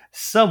is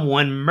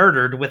someone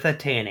murdered with a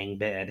tanning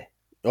bed.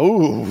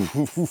 Oh,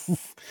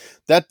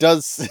 that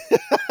does.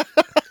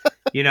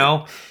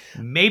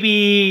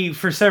 Maybe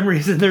for some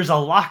reason there's a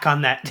lock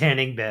on that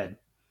tanning bed.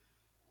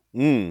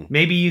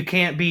 Maybe you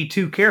can't be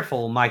too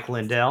careful, Mike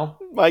Lindell.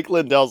 Mike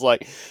Lindell's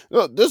like,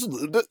 this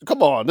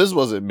come on, this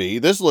wasn't me.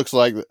 This looks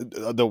like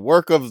the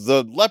work of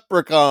the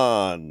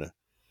leprechaun.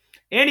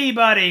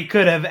 Anybody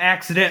could have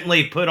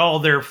accidentally put all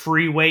their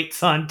free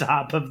weights on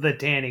top of the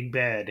tanning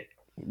bed.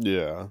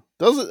 Yeah.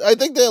 I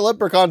think the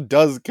leprechaun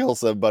does kill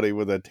somebody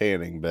with a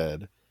tanning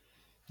bed.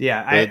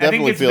 Yeah, I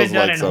think it's been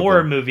done in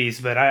horror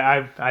movies, but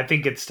I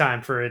think it's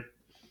time for it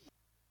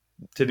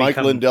to become... Mike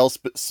Lindell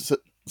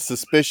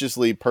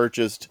suspiciously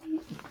purchased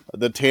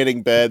the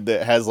tanning bed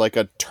that has like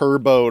a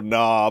turbo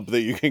knob that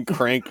you can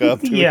crank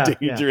up to a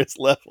dangerous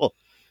level.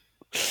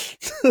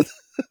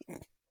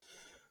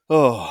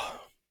 Oh.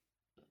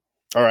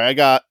 All right, I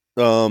got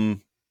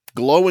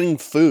glowing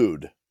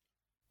food.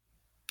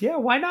 Yeah,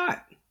 why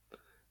not?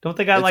 Don't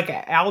they got like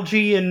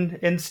algae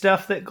and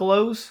stuff that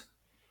glows?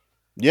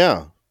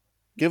 Yeah.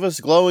 Give us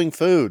glowing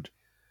food.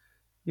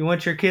 You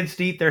want your kids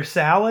to eat their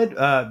salad?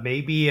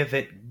 Maybe if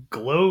it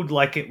glowed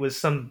like it was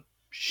some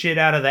shit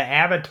out of the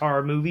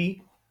Avatar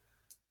movie.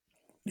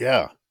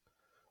 Yeah.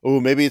 Oh,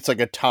 maybe it's like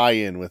a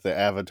tie-in with the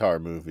Avatar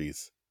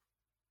movies.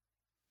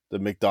 The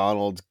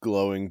McDonald's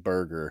glowing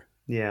burger.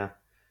 Yeah.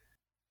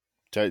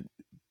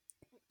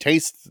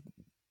 Taste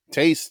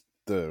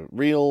the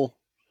real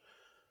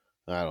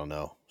I don't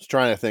know. I was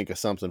trying to think of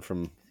something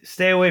from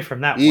Stay away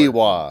from that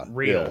Iwa. word.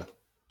 Real.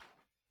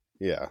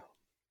 Yeah.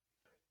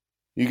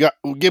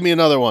 Give me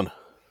another one.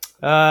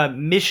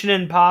 Mission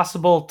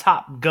Impossible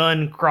Top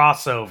Gun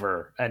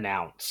crossover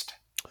announced.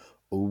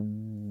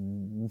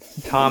 Ooh.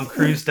 Tom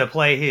Cruise to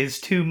play his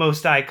two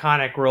most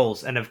iconic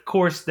roles, and of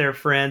course they're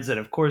friends, and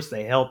of course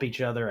they help each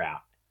other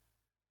out.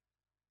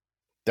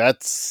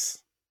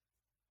 That's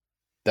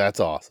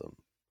awesome.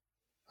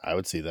 I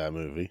would see that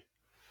movie.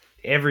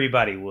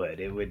 Everybody would.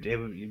 It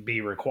would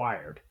be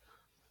required.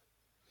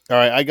 All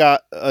right, I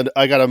got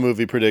a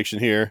movie prediction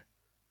here.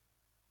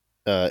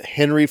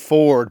 Henry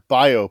Ford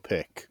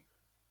biopic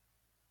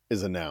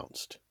is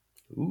announced.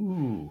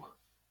 Ooh.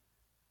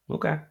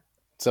 Okay.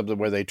 Something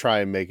where they try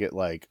and make it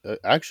like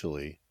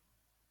actually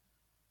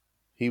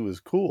he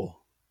was cool.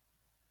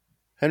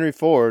 Henry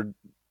Ford,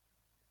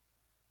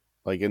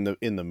 like in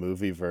the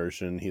movie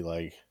version, he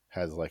like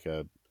has like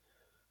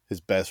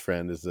his best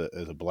friend is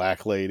a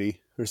black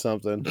lady or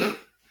something.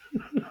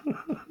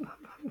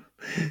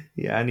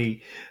 Yeah,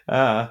 and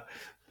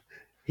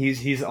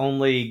he's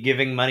only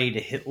giving money to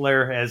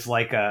Hitler as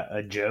like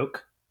a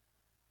joke.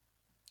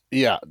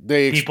 Yeah,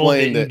 they People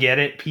explained didn't get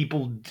it.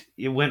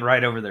 It went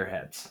right over their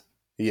heads.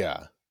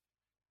 Yeah,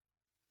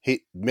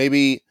 he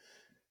maybe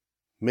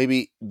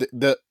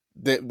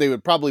they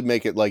would probably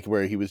make it like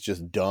where he was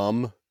just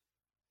dumb,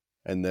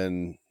 and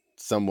then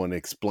someone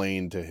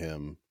explained to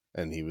him,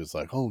 and he was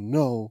like, "Oh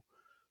no,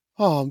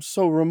 oh I'm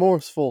so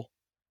remorseful.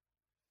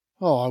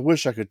 Oh, I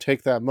wish I could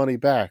take that money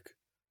back."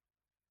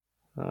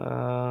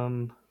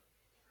 There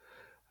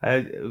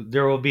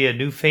will be a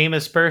new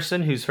famous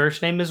person whose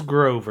first name is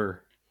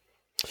Grover.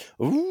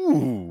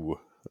 Ooh,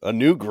 a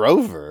new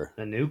Grover.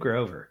 A new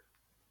Grover.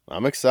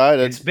 I'm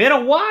excited. It's been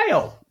a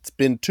while. It's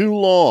been too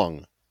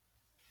long.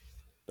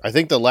 I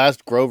think the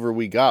last Grover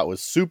we got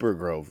was Super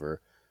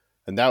Grover,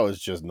 and that was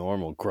just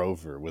normal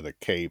Grover with a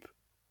cape.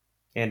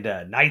 And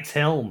Knight's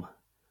Helm.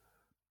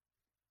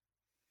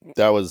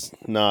 That was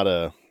not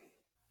a...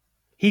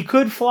 He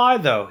could fly,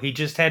 though. He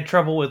just had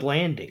trouble with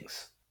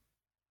landings.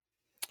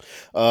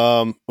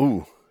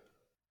 Ooh.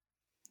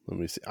 Let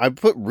me see. I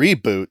put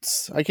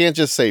reboots. I can't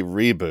just say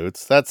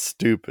reboots. That's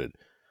stupid.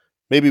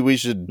 Maybe we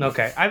should...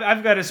 Okay,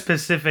 I've got a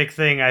specific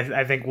thing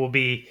I think will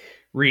be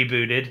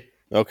rebooted.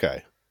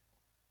 Okay.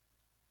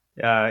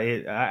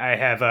 I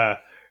have a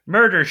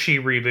Murder, She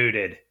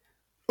Rebooted.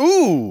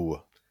 Ooh.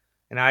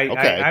 And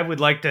I would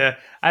like to...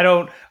 I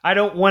don't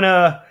want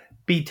to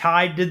be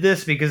tied to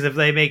this, because if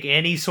they make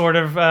any sort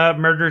of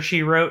Murder,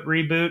 She Wrote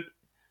reboot,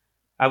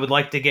 I would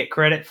like to get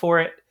credit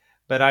for it.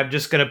 But I'm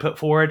just going to put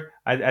forward,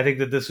 I think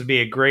that this would be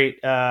a great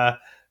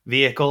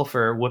vehicle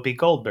for Whoopi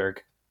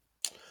Goldberg.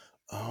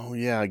 Oh,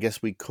 yeah, I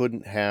guess we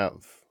couldn't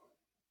have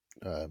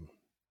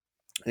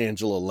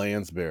Angela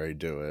Lansbury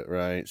do it,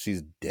 right?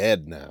 She's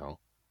dead now.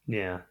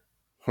 Yeah.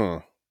 Huh.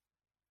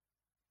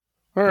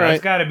 All right.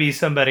 It's got to be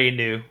somebody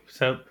new.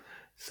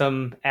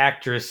 Some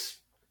actress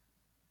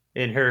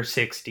in her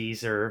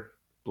 60s or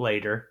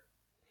later.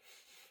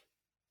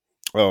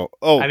 Oh.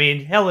 I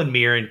mean, Helen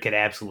Mirren could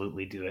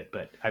absolutely do it,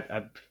 but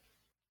I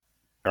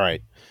all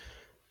right.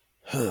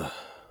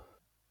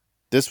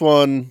 This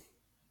one,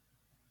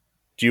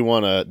 do you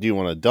want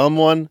a dumb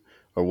one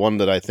or one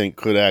that I think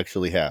could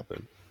actually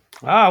happen?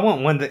 I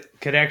want one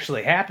that could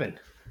actually happen.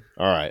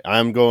 All right,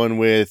 I'm going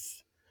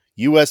with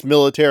U.S.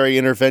 military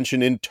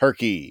intervention in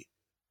Turkey.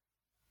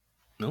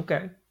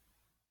 Okay.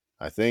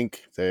 I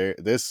think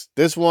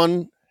this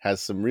one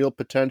has some real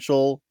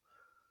potential.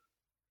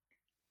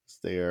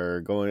 They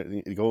are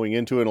going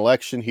into an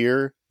election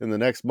here in the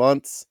next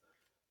months,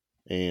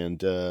 and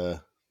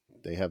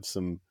they have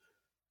some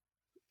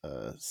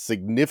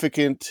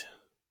significant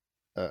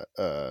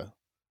a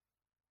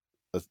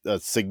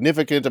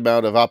significant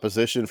amount of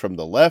opposition from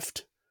the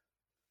left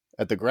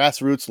at the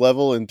grassroots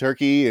level in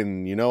Turkey,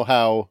 and you know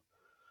how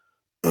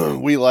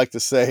we like to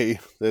say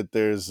that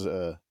there's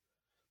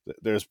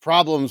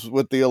problems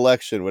with the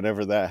election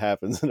whenever that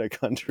happens in a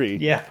country.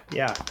 Yeah.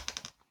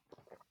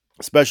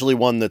 Especially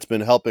one that's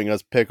been helping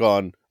us pick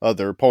on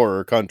other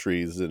poorer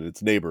countries in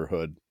its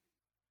neighborhood.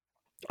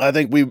 I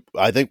think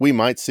we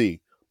might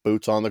see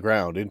boots on the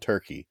ground in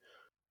Turkey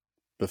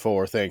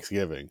before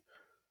Thanksgiving.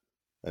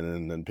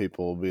 And then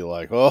people will be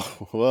like,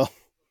 oh, well,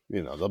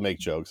 they'll make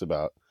jokes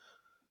about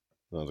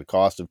the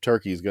cost of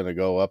turkey is going to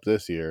go up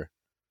this year,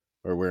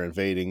 or we're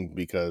invading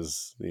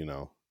because,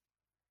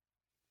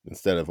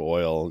 instead of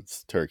oil,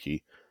 it's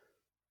turkey.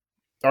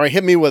 All right,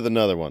 hit me with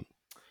another one.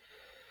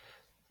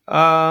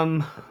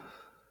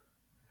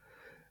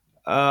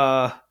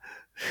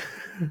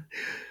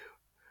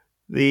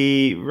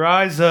 The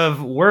rise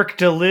of work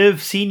to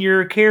live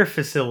senior care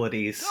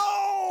facilities.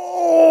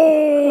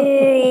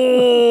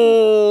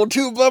 Oh,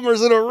 2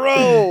 bummers in a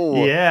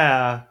row.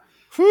 Yeah.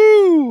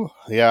 Whew.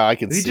 Yeah, I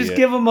can see it. We just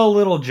give them a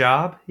little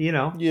job,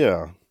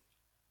 Yeah.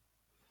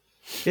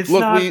 It's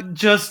not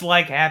just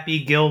like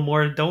Happy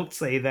Gilmore. Don't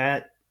say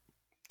that.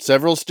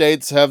 Several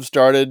states have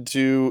started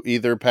to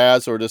either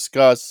pass or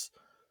discuss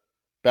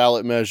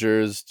ballot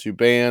measures to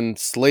ban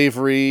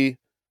slavery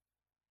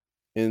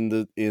in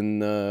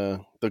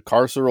the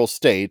carceral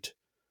state.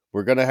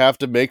 We're gonna have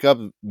to make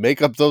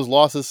up those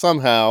losses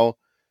somehow,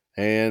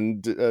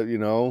 and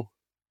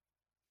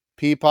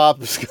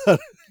P-Pop's got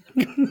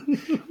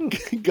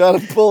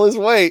to pull his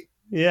weight.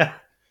 Yeah.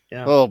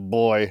 Yeah. Oh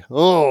boy.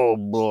 All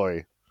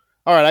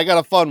right, I got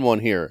a fun one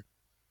here.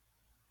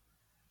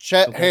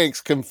 Chet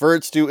Hanks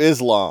converts to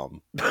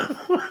Islam.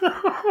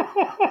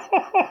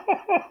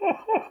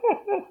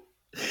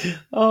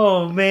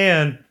 Oh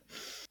man.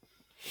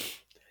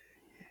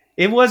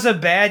 It was a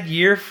bad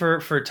year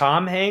for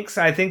Tom Hanks.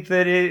 I think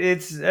that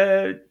it's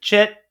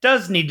Chet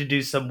does need to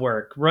do some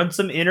work, run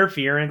some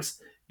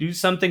interference, do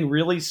something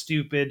really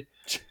stupid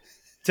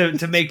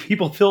to make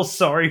people feel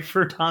sorry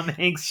for Tom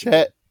Hanks.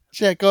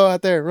 Chet, go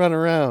out there and run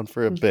around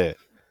for a bit.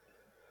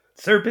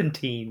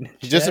 Serpentine.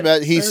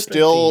 He's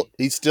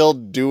still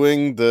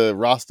doing the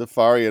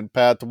Rastafarian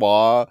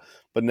patois,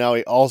 but now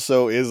he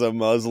also is a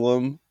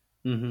Muslim.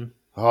 Mm-hmm.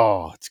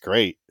 Oh, it's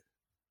great.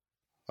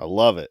 I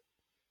love it.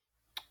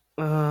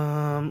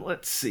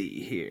 Let's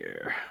see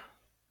here.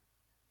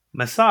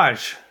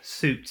 Massage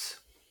suits.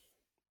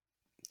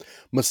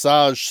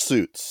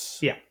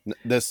 Yeah.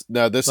 This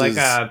like is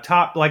a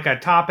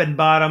top and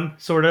bottom,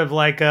 sort of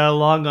like a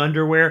long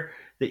underwear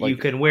that you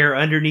can wear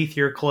underneath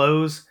your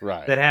clothes.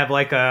 Right. That have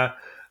like a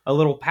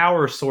little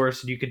power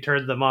source, and you can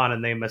turn them on,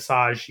 and they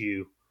massage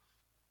you.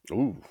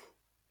 Ooh.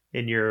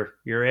 In your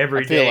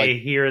everyday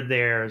here and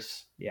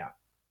there's. Yeah.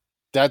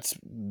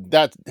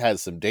 That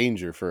has some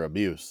danger for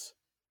abuse.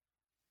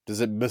 Does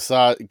it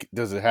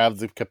have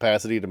the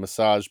capacity to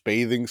massage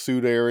bathing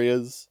suit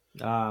ares?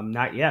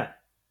 Not yet.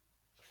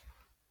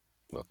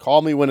 Well,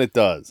 call me when it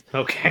does.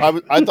 Okay.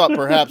 I thought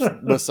perhaps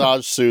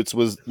massage suits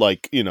was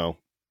like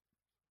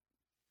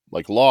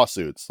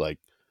lawsuits, like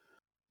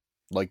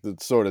the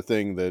sort of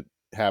thing that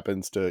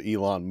happens to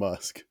Elon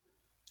Musk.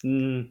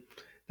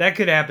 That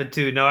could happen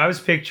too. No, I was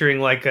picturing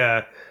like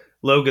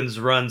Logan's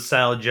Run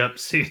style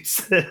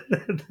jumpsuits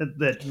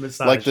that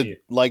massage you.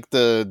 Like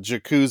the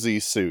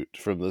jacuzzi suit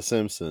from The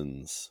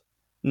Simpsons.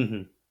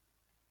 Mm-hmm.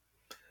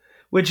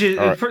 Which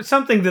is for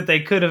something that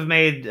they could have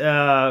made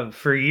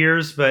for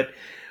years, but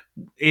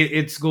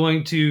it's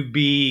going to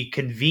be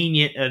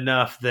convenient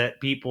enough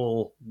that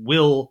people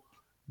will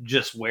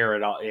just wear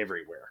it all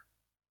everywhere.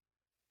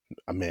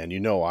 Man,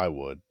 I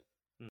would.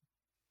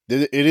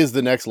 It is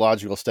the next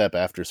logical step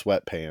after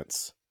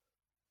sweatpants.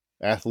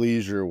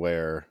 Athleisure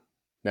wear.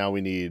 Now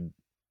we need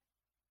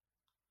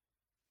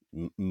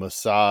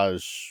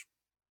massage.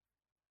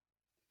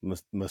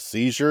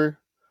 Masseusure?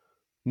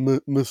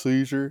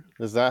 Masseusure?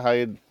 Is that how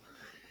you...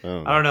 I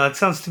don't know. It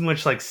sounds too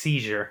much like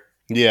seizure.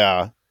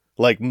 Yeah.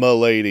 Like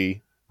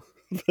Milady.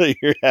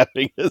 You're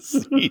having a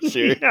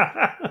seizure.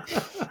 Yeah.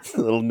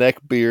 Little neck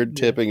beard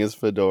tipping his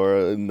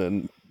fedora and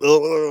then...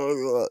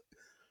 All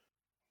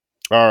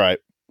right.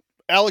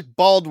 Alec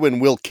Baldwin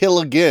will kill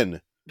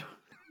again.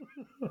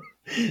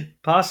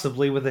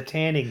 Possibly with a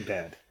tanning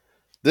bed.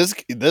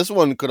 This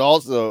one could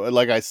also,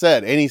 like I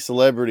said, any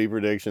celebrity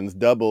predictions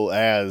double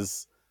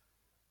as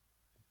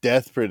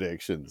death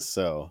predictions.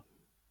 So,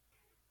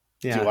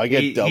 do I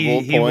get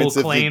double points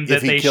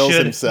if he kills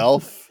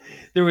himself?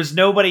 There was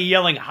nobody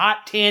yelling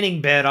 "hot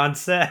tanning bed" on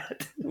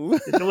set.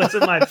 It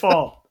wasn't my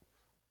fault.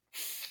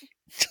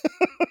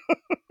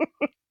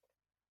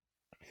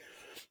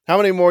 How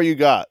many more you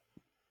got?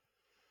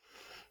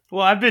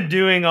 Well, I've been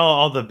doing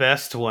all the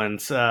best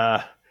ones.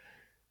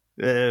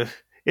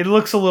 It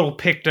looks a little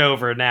picked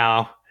over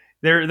now.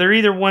 They're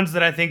either ones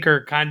that I think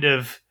are kind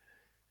of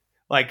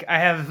like I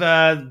have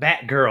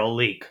Batgirl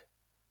leak.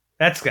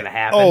 That's gonna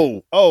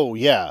happen. Oh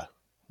yeah.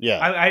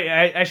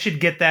 I should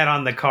get that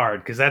on the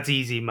card because that's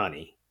easy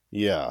money.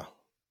 Yeah.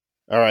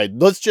 All right,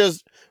 let's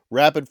just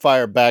rapid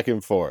fire back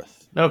and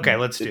forth. Okay,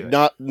 let's do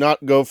it.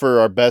 Not go for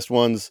our best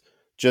ones.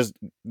 Just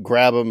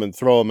grab them and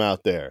throw them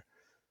out there.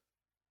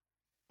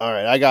 All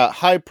right, I got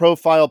high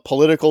profile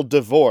political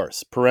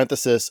divorce,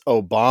 parenthesis,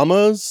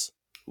 Obama's.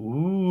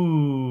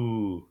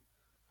 Ooh,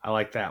 I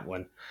like that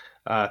one.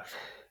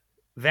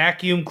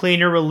 Vacuum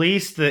cleaner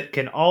release that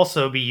can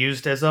also be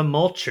used as a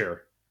mulcher.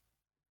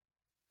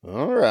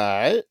 All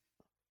right.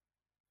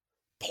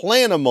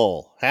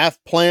 Planimal,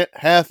 half plant,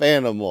 half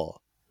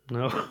animal.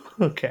 No,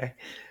 okay.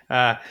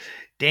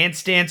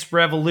 Dance Dance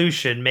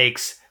Revolution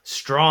makes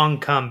strong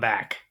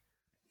comeback.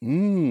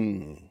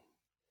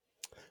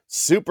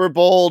 Super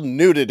Bowl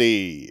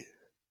nudity.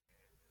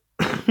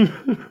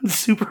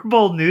 Super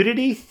Bowl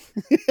nudity?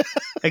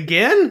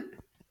 Again?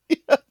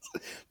 Yes.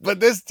 But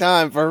this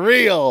time for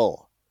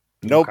real.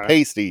 No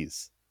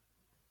pasties.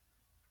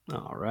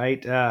 All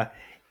right.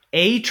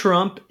 A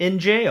Trump in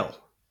jail.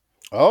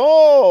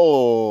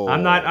 Oh.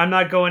 I'm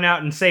not going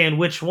out and saying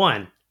which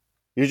one.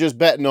 You're just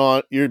betting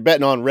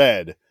on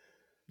red.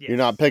 Yes. You're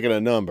not picking a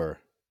number.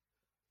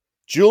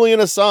 Julian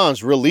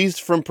Assange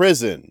released from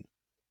prison.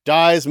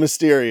 Dies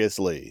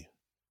mysteriously.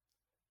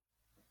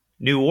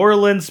 New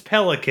Orleans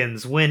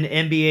Pelicans win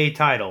NBA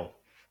title.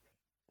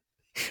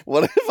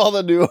 What if all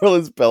the New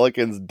Orleans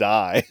Pelicans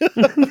die?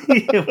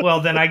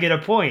 Well, then I get a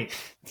point.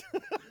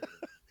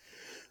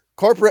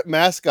 corporate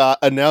mascot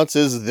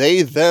announces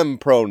they them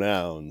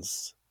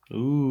pronouns.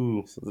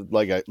 Ooh. So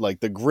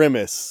like the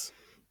grimace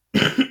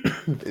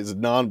is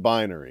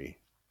non-binary.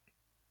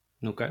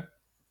 Okay.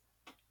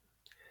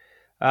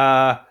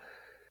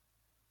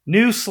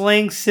 New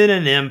slang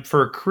synonym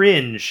for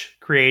cringe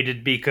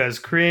created because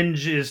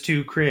cringe is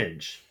too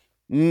cringe.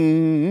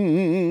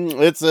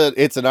 It's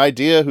an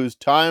idea whose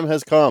time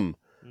has come.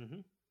 Mm-hmm.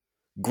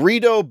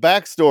 Greedo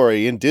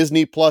backstory in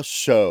Disney Plus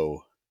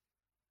show.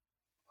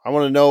 I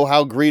want to know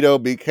how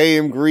Greedo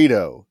became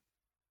Greedo.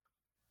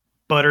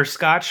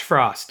 Butterscotch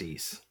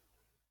Frosties.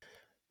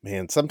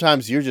 Man,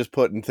 sometimes you're just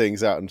putting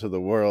things out into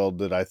the world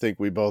that I think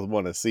we both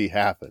want to see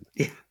happen.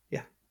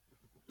 Yeah.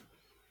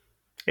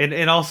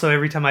 And also,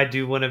 every time I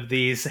do one of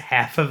these,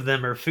 half of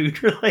them are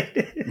food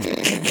related.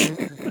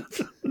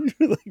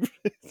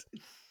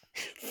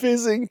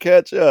 Fizzing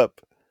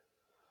ketchup.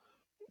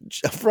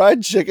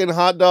 Fried chicken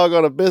hot dog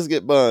on a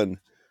biscuit bun.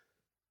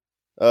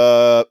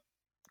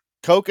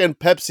 Coke and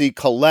Pepsi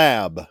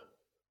collab.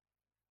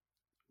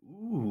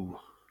 Ooh.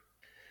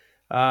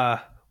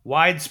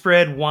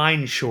 Widespread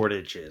wine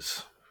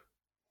shortages.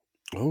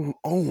 Oh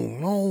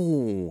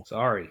no.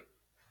 Sorry.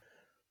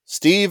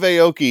 Steve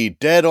Aoki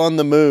dead on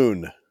the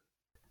moon.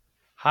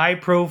 High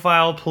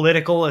profile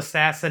political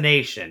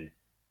assassination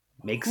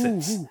makes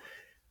its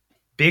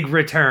big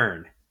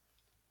return.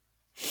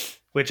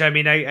 Which, I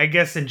mean, I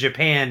guess in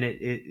Japan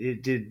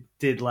it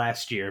did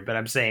last year, but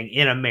I'm saying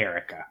in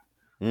America.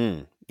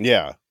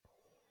 Yeah.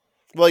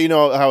 Well, you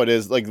know how it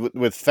is, like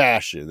with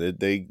fashion.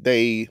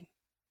 They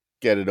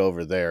get it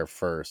over there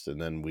first, and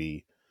then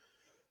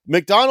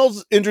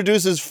McDonald's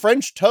introduces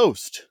French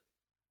toast.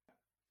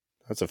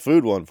 That's a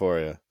food one for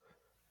you.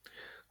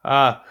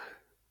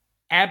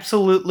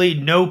 Absolutely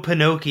no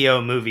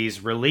Pinocchio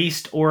movies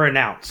released or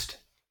announced.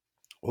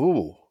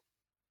 Ooh.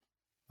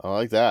 I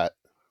like that.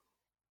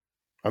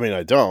 I mean,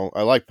 I don't.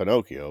 I like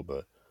Pinocchio,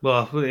 but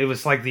Well, it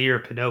was like the year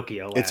of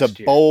Pinocchio last it's a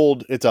year.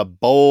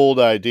 bold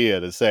idea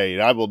to say.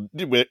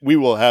 We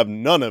will have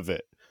none of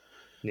it.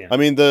 Yeah. I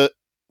mean, the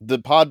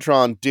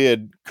Podtron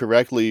did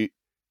correctly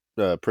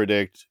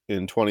predict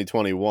in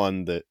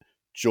 2021 that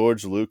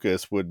George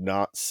Lucas would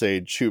not say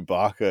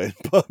Chewbacca in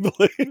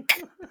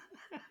public.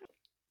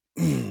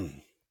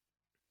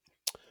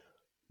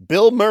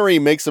 Bill Murray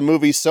makes a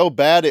movie so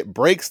bad it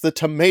breaks the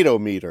tomato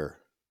meter.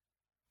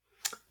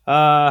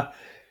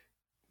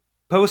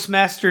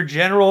 Postmaster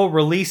General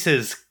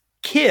releases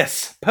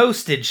KISS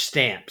postage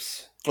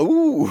stamps.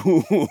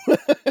 Ooh.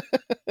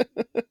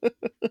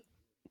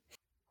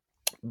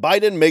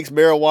 Biden makes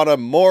marijuana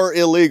more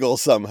illegal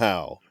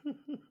somehow.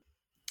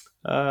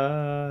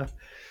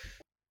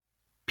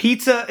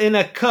 Pizza in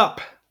a cup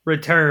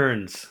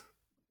returns.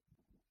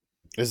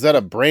 Is that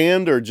a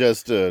brand or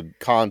just a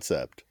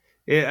concept?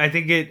 I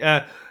think it.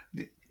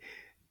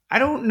 I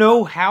don't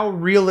know how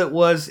real it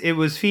was. It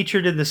was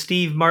featured in the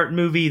Steve Martin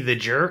movie, The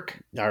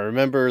Jerk. I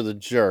remember The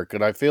Jerk,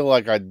 and I feel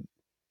like I'd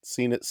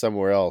seen it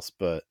somewhere else,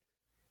 but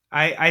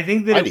I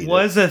think that it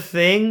was a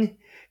thing,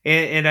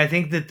 and I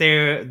think that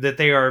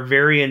they are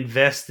very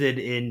invested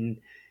in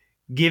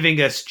giving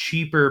us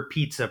cheaper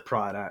pizza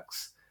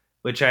products.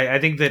 Which I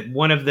think that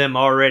one of them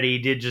already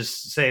did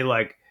just say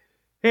like,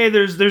 "Hey,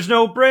 there's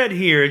no bread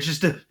here. It's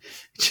just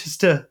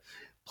a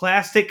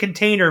plastic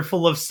container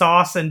full of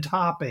sauce and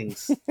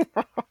toppings."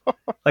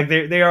 Like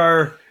they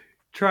are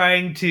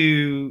trying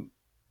to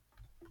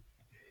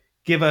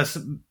give us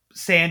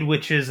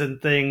sandwiches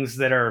and things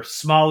that are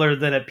smaller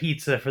than a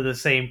pizza for the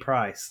same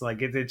price.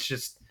 Like it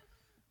just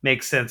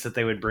makes sense that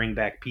they would bring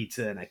back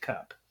pizza in a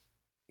cup.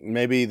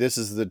 Maybe this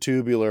is the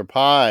tubular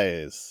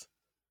pies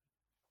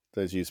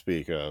that you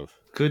speak of.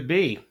 Could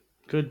be.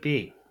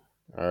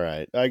 All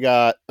right. I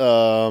got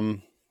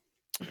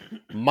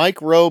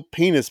micro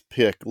penis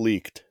pic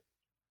leaked.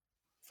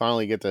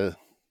 Finally get to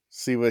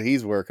see what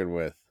he's working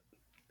with.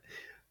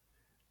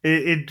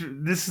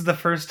 This is the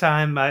first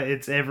time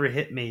it's ever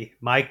hit me.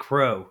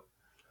 Micro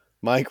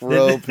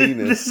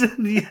penis.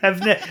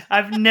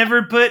 I've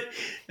never put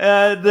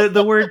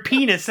the word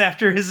penis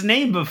after his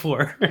name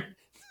before.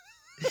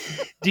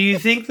 Do you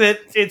think that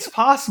it's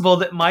possible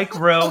that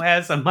Micro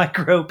has a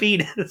micro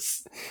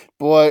penis?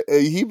 Boy,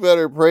 he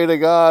better pray to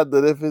God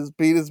that if his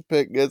penis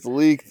pic gets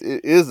leaked,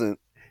 it isn't.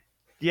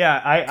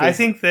 Yeah, I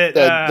think that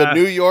the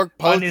New York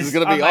Post is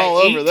going to be all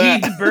over that.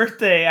 On my 18th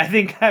birthday, I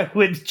think I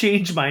would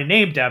change my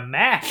name to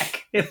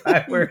Mac if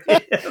I were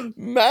him.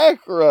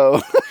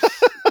 Macro.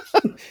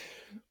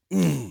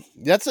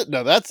 That's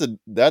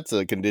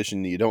a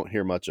condition you don't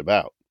hear much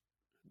about.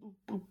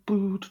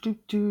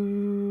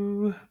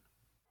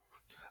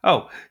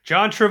 Oh,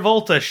 John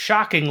Travolta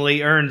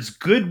shockingly earns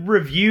good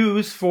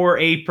reviews for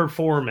a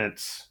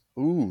performance.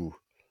 Ooh.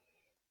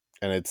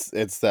 And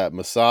it's that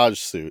massage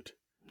suit.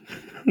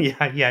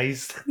 Yeah,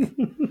 he's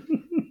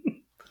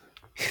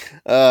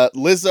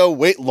Lizzo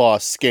weight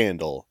loss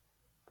scandal.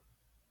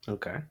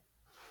 Okay.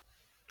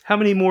 How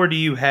many more do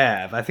you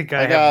have? I think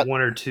I have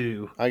one or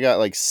two. I got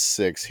like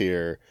 6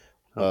 here.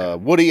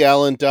 Okay. Woody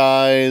Allen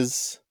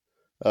dies.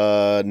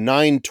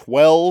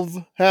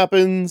 9/12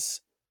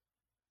 happens.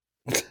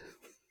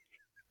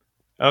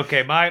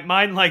 Okay,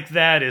 mine like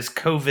that is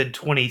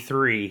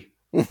COVID-23.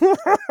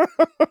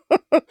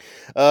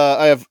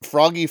 I have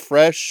Froggy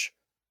Fresh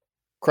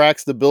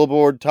cracks the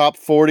Billboard Top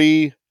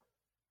 40.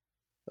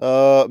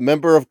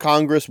 Member of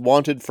Congress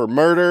wanted for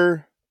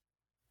murder.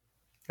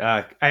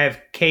 I have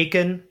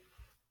Caken.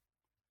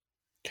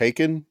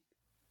 Caken?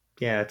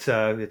 Yeah, it's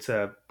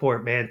a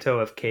portmanteau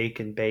of cake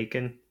and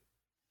bacon.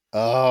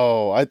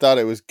 Oh, I thought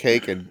it was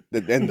Caken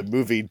and the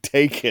movie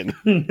Taken.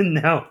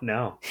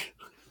 No.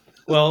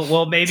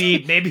 Well,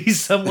 maybe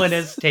someone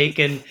has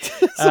taken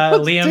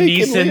Someone's Liam taken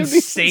Neeson's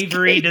Neeson's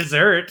savory cake.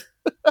 dessert.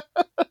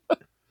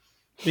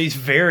 He's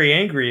very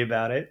angry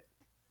about it.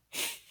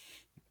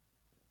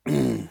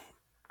 You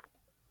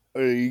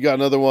got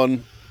another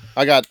one?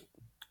 I got.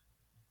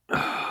 All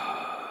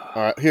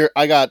right, here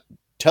I got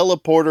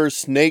teleporter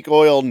snake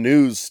oil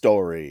news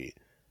story.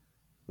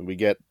 We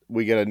get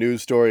a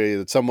news story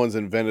that someone's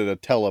invented a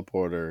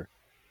teleporter,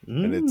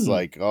 and it's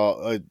like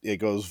it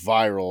goes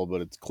viral,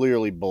 but it's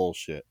clearly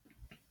bullshit.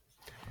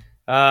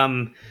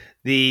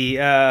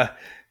 The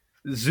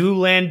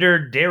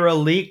Zoolander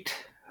derelict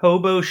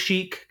hobo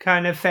chic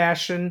kind of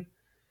fashion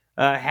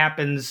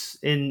happens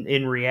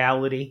in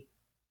reality.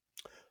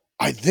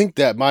 I think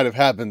that might have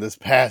happened this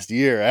past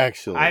year,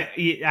 actually.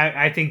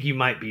 I think you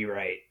might be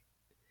right.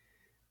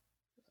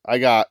 I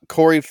got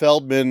Corey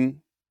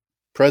Feldman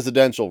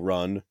presidential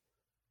run,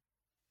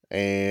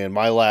 and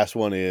my last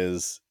one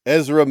is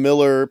Ezra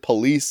Miller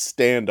police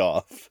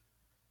standoff.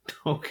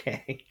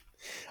 Okay.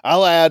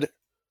 I'll add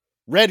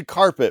red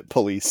carpet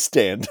police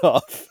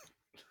standoff.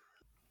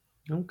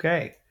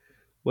 Okay.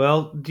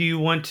 Well, do you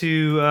want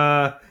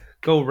to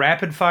go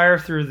rapid fire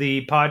through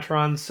the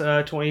Podtron's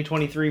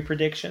 2023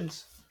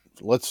 predictions?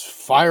 Let's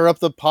fire up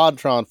the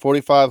Podtron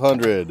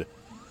 4500.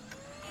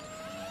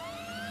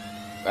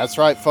 That's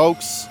right,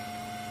 folks.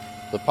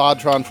 The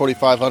Podtron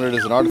 4500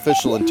 is an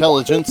artificial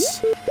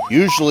intelligence.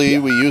 Usually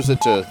we use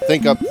it to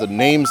think up the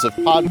names of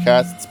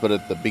podcasts, but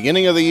at the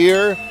beginning of the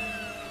year,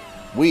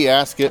 we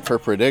ask it for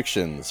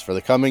predictions for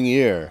the coming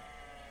year.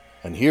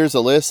 And here's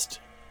a list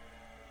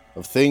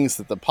of things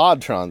that the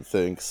Podtron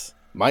thinks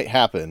might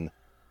happen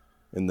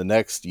in the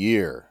next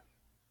year.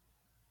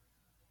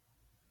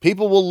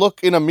 People will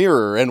look in a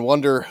mirror and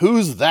wonder,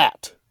 who's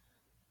that?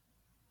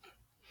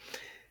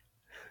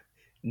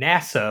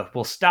 NASA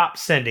will stop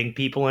sending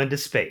people into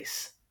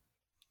space.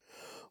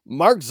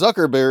 Mark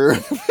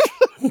Zuckerberg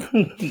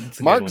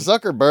Mark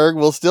Zuckerberg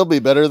will still be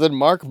better than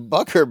Mark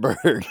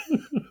Buckerberg.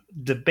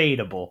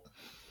 Debatable.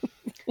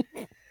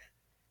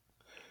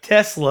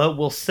 Tesla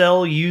will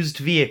sell used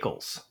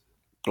vehicles.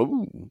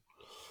 Ooh.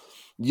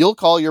 You'll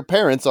call your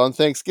parents on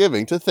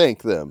Thanksgiving to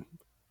thank them.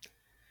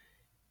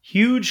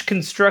 Huge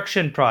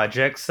construction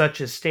projects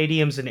such as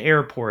stadiums and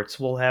airports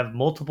will have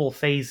multiple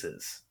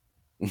phases.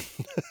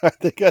 I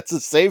think that's a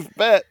safe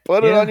bet.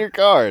 Put it on your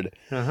card.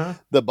 Uh-huh.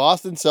 The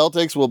Boston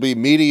Celtics will be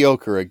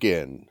mediocre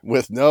again,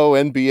 with no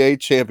NBA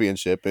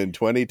championship in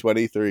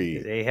 2023.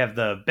 They have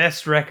the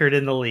best record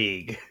in the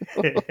league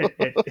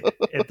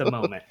at the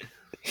moment.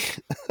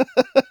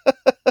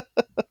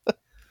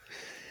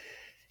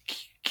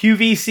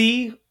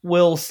 QVC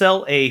will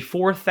sell a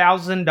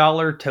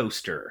 $4,000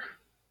 toaster.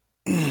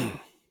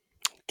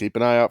 Keep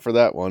an eye out for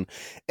that one.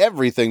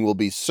 Everything will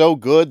be so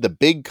good, the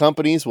big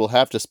companies will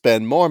have to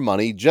spend more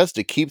money just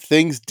to keep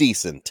things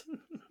decent.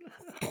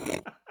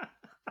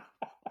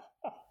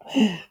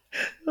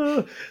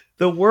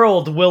 The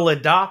world will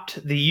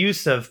adopt the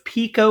use of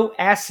Pico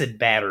acid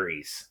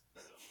batteries.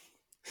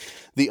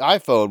 The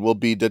iPhone will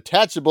be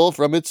detachable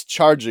from its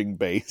charging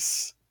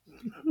base.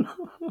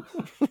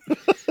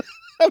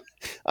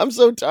 I'm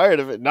so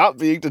tired of it not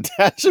being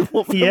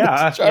detachable from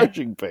its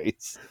charging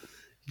base.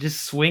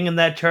 Just swinging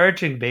that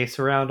charging base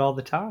around all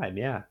the time,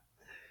 yeah.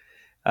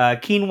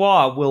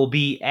 Quinoa will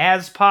be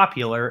as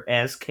popular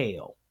as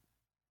kale.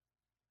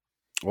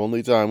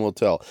 Only time will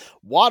tell.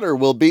 Water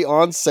will be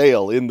on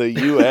sale in the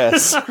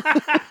U.S.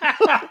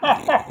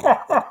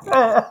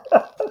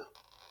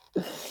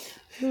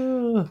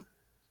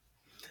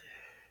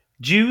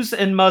 Jews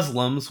and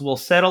Muslims will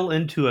settle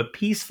into a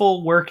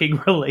peaceful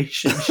working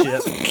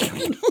relationship.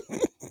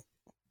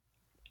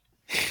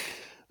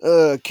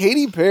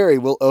 Katy Perry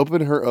will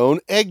open her own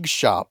egg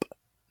shop.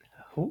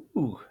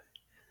 Ooh.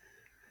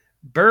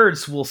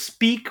 Birds will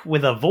speak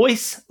with a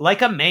voice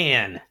like a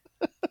man.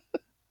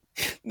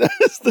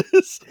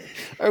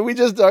 Are we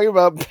just talking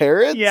about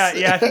parrots? Yeah,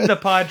 I think the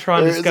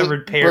Podtron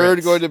discovered parrots.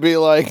 Bird going to be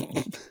like,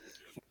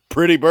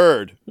 pretty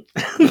bird.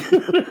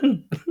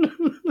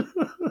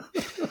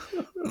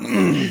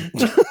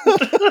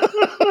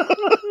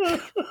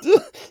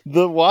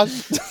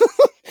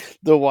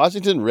 The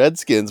Washington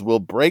Redskins will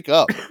break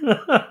up.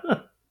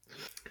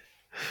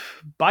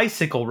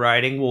 Bicycle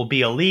riding will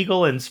be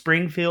illegal in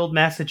Springfield,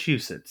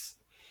 Massachusetts.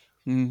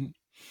 Mm-hmm.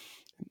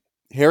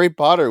 Harry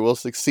Potter will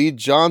succeed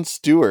Jon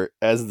Stewart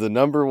as the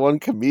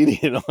 #1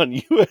 comedian on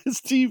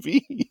US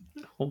TV.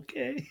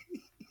 Okay.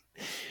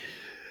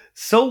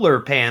 Solar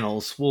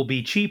panels will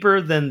be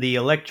cheaper than the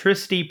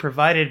electricity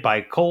provided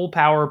by coal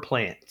power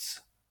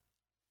plants.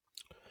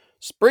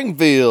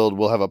 Springfield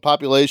will have a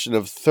population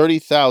of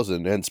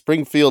 30,000, and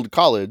Springfield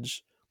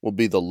College will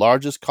be the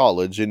largest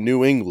college in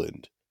New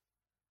England.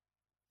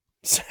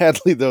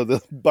 Sadly, though,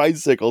 the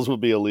bicycles will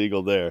be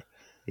illegal there.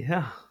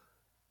 Yeah.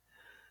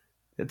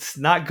 It's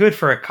not good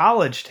for a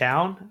college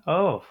town.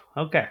 Oh,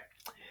 okay.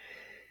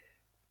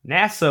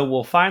 NASA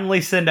will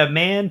finally send a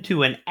man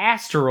to an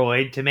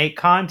asteroid to make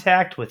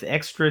contact with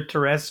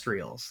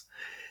extraterrestrials.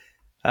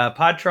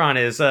 Podtron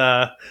is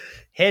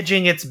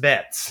hedging its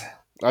bets.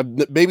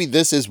 Maybe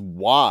this is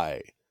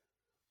why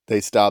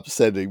they stopped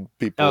sending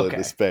people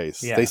into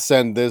space. Yeah. They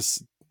send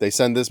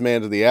this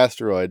man to the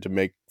asteroid to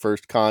make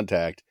first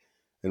contact,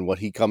 and what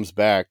he comes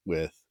back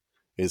with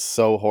is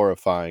so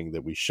horrifying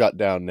that we shut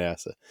down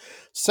NASA.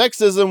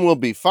 Sexism will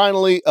be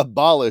finally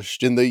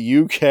abolished in the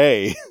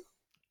UK.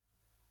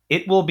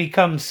 It will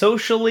become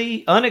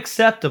socially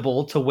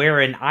unacceptable to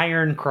wear an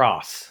iron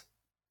cross.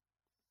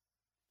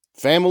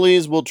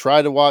 Families will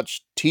try to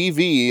watch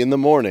TV in the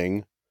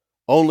morning,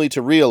 only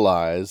to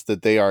realize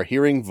that they are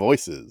hearing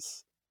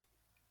voices.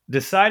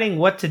 Deciding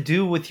what to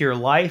do with your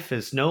life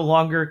is no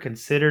longer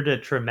considered a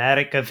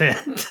traumatic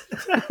event.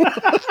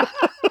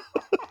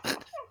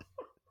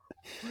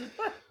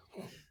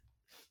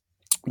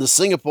 The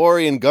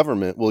Singaporean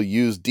government will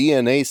use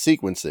DNA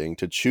sequencing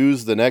to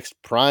choose the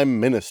next prime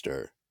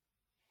minister.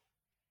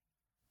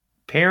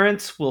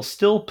 Parents will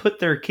still put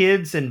their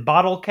kids in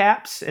bottle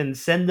caps and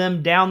send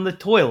them down the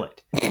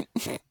toilet,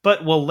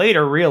 but will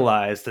later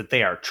realize that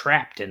they are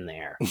trapped in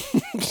there.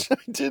 I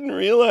didn't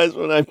realize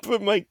when I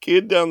put my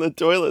kid down the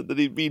toilet that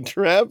he'd be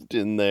trapped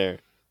in there.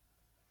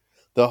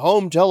 The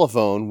home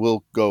telephone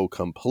will go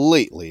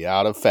completely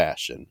out of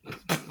fashion.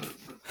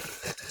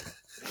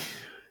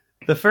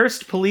 The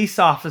first police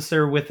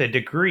officer with a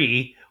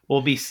degree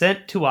will be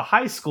sent to a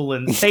high school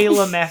in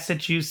Salem,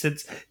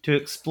 Massachusetts to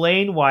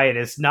explain why it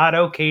is not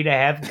okay to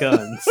have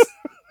guns.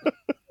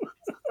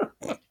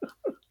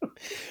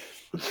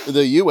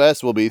 The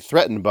U.S. will be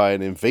threatened by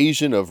an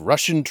invasion of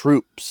Russian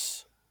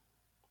troops.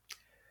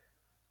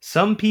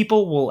 Some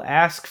people will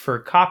ask for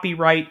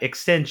copyright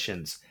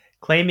extensions,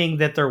 claiming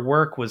that their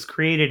work was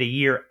created a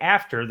year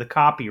after the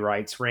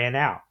copyrights ran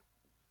out.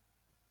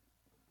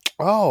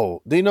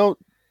 Oh,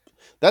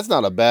 that's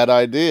not a bad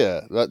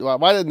idea.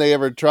 Why didn't they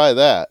ever try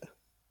that?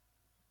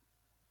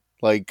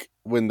 Like,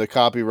 when the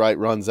copyright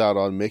runs out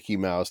on Mickey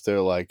Mouse,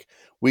 they're like,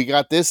 we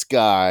got this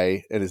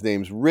guy, and his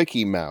name's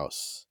Ricky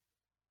Mouse.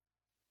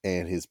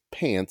 And his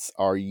pants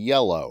are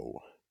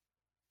yellow.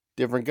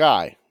 Different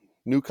guy.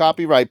 New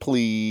copyright,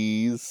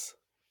 please.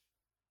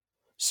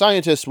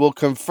 Scientists will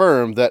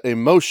confirm that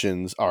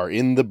emotions are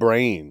in the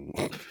brain.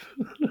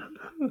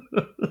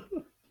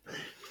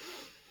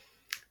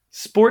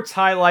 Sports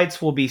highlights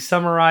will be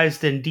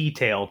summarized in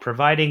detail,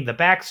 providing the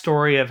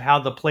backstory of how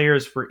the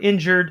players were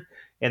injured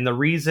and the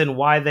reason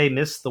why they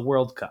missed the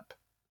World Cup.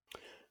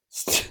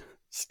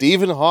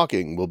 Stephen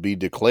Hawking will be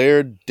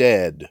declared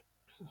dead.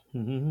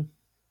 Mm-hmm.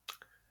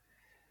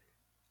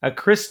 A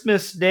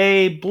Christmas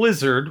Day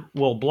blizzard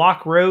will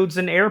block roads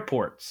and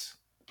airports.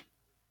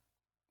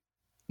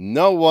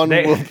 No one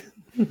will...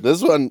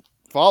 This one,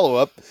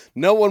 follow-up.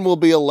 No one will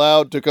be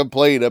allowed to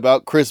complain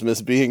about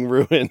Christmas being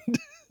ruined.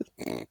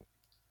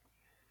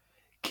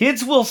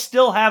 Kids will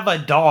still have a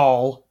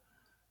doll,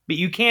 but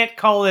you can't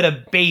call it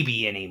a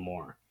baby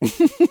anymore.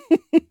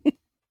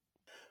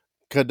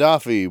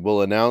 Gaddafi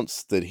will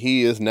announce that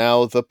he is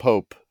now the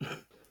Pope.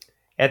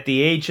 At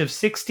the age of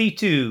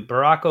 62,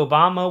 Barack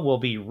Obama will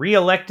be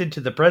re-elected to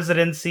the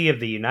presidency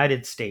of the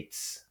United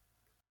States.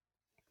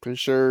 For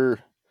sure.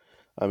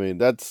 I mean,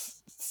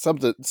 that's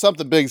something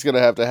big's going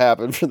to have to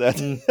happen for that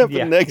to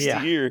happen next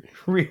year.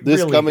 This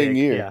really coming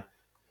year. Yeah.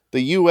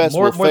 The U.S.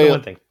 will fail. More than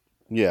one thing.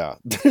 Yeah,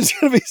 there's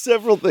going to be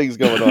several things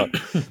going on.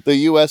 The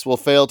U.S. will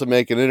fail to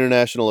make an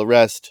international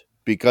arrest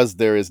because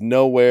there is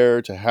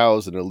nowhere to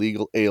house an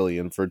illegal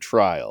alien for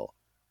trial.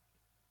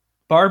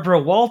 Barbara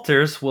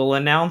Walters will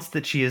announce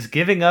that she is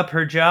giving up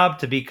her job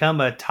to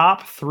become a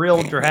top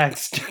thrill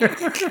dragster.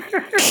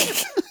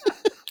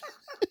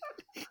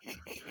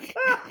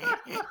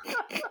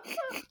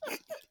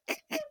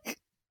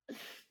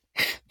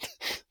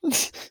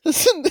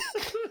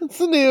 That's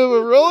the name of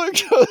a roller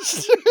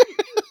coaster.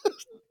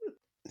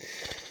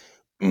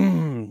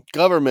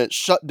 Government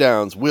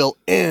shutdowns will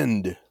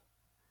end.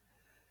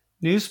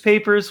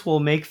 Newspapers will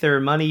make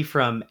their money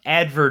from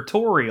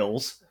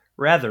advertorials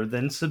rather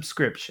than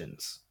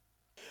subscriptions.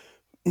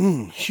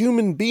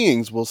 Human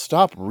beings will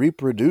stop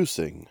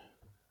reproducing.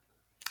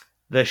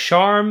 The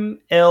Sharm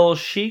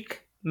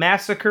el-Sheikh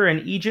massacre in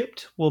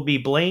Egypt will be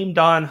blamed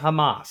on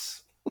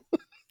Hamas.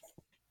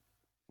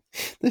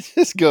 Let's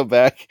just go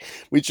back.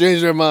 We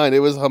changed our mind.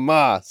 It was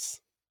Hamas.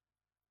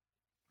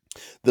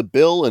 The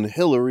Bill and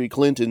Hillary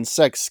Clinton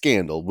sex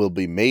scandal will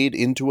be made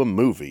into a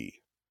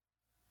movie.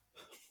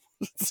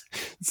 It's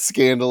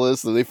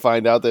scandalous that they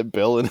find out that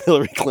Bill and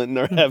Hillary Clinton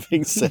are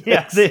having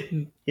sex.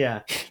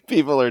 Yeah.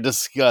 People are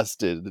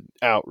disgusted and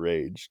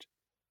outraged.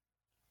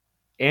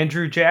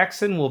 Andrew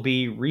Jackson will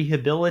be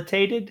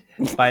rehabilitated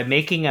by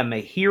making him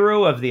a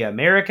hero of the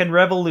American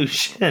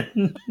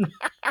Revolution.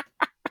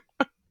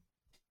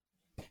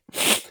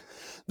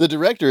 The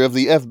director of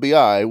the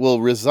FBI will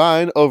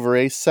resign over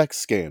a sex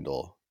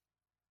scandal.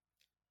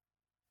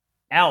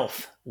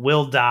 Alf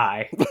will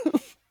die.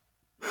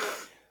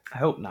 I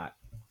hope not.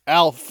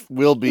 Alf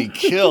will be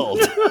killed.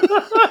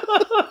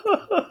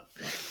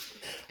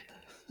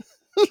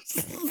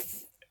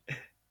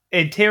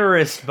 A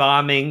terrorist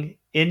bombing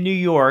in New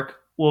York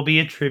will be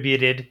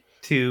attributed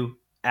to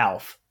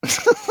Alf.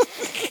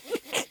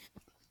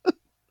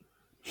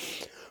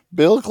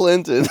 Bill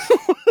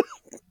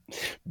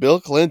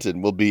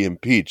Clinton will be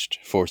impeached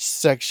for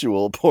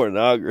sexual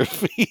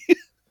pornography.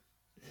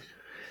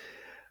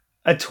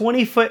 A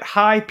 20-foot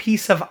high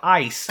piece of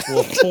ice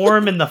will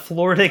form in the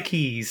Florida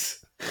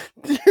Keys.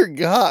 Dear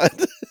God,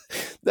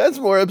 that's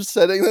more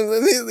upsetting than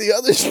any of the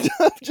other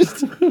stuff.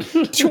 Just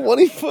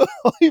 20-foot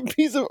high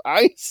piece of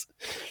ice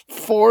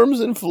forms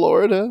in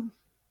Florida.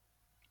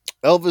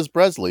 Elvis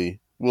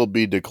Presley will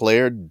be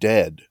declared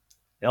dead.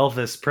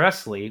 Elvis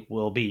Presley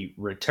will be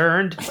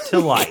returned to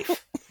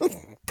life.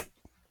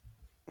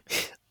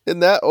 In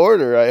that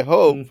order, I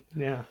hope.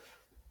 Yeah.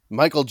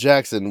 Michael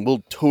Jackson will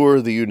tour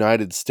the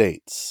United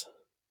States.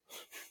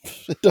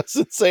 It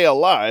doesn't say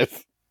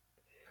alive.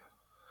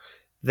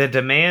 The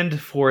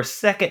demand for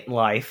Second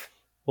Life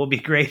will be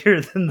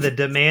greater than the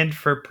demand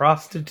for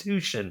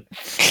prostitution.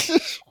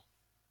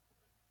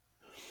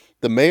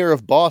 The mayor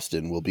of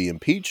Boston will be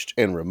impeached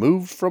and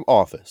removed from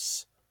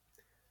office.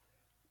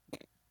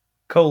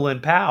 Colin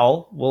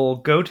Powell will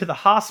go to the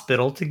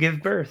hospital to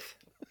give birth.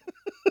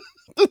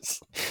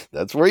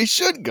 That's where he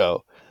should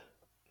go.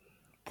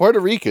 Puerto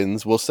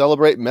Ricans will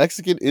celebrate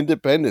Mexican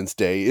Independence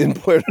Day in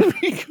Puerto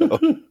Rico.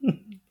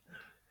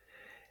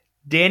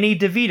 Danny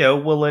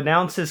DeVito will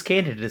announce his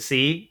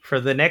candidacy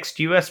for the next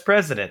U.S.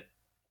 president.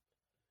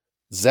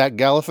 Zach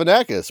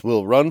Galifianakis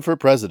will run for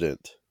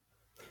president.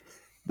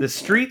 The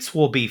streets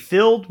will be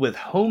filled with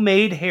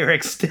homemade hair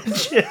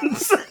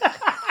extensions.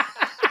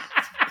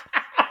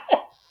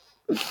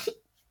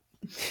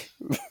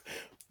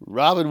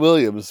 Robin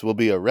Williams will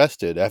be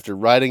arrested after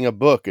writing a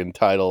book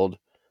entitled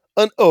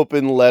An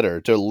Open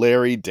Letter to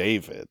Larry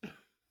David.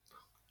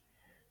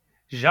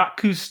 Jacques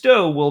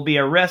Cousteau will be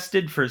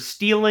arrested for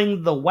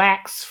stealing the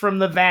wax from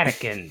the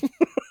Vatican.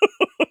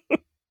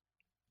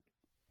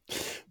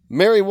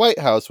 Mary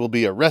Whitehouse will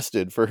be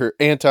arrested for her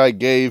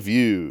anti-gay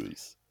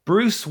views.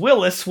 Bruce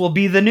Willis will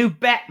be the new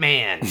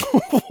Batman.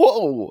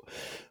 Whoa!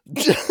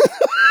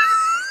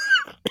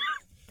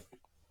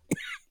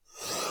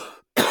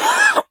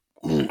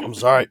 I'm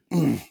sorry.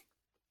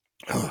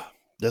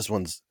 This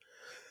one's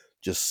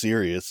just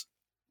serious.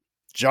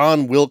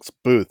 John Wilkes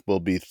Booth will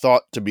be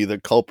thought to be the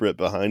culprit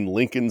behind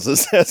Lincoln's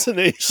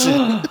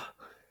assassination.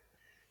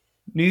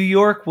 New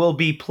York will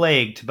be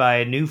plagued by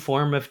a new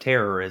form of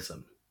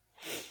terrorism.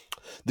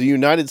 The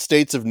United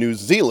States of New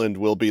Zealand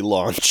will be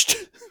launched.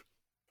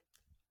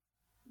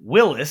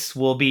 Willis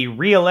will be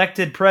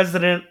re-elected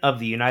president of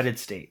the United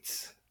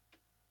States.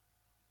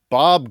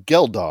 Bob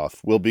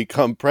Geldof will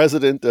become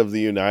president of the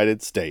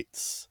United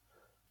States.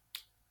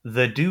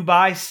 The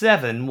Dubai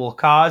 7 will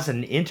cause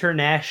an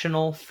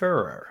international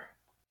furor.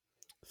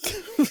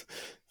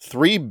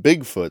 3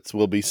 Bigfoots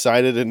will be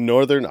sighted in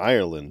Northern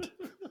Ireland.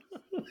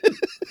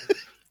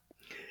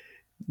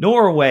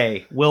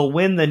 Norway will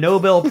win the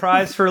Nobel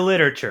Prize for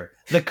Literature.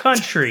 The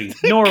country,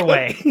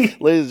 Norway.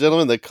 Ladies and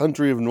gentlemen, the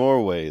country of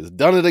Norway has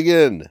done it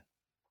again.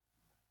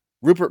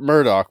 Rupert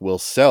Murdoch will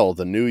sell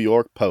the New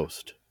York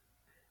Post.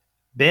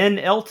 Ben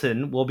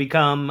Elton will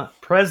become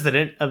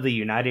president of the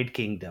United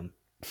Kingdom.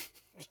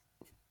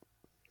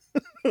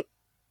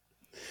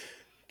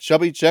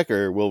 Chubby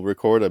Checker will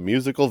record a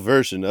musical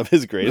version of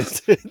his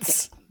greatest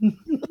hits.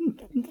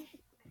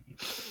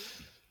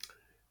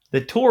 The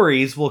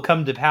Tories will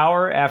come to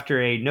power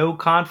after a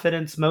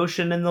no-confidence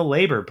motion in the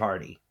Labour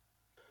Party.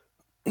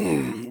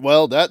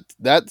 Well,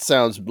 that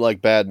sounds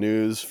like bad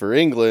news for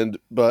England,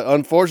 but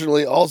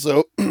unfortunately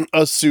also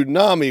a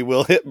tsunami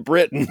will hit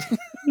Britain.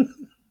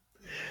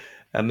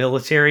 A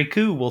military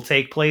coup will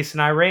take place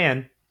in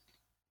Iran.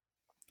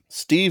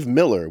 Steve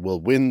Miller will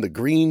win the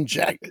Green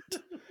Jacket.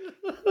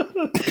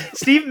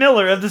 Steve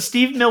Miller of the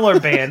Steve Miller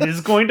Band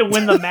is going to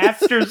win the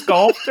Masters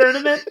Golf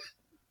Tournament?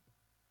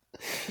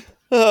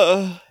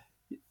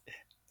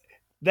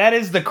 That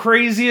is the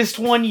craziest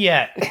one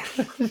yet.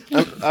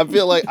 I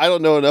feel like I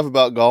don't know enough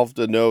about golf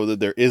to know that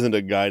there isn't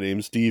a guy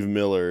named Steve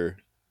Miller.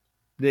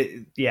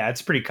 Yeah,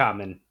 it's pretty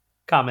common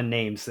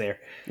names there.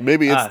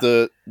 Maybe it's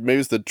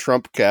the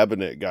Trump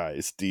cabinet guy,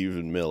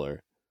 Stephen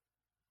Miller.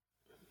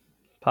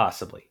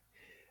 Possibly.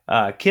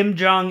 Kim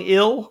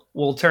Jong-il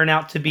will turn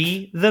out to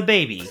be the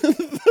baby.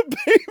 The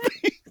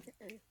baby.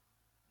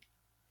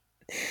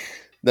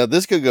 Now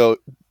this could go.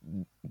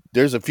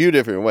 There's a few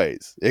different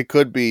ways. It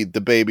could be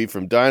the baby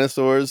from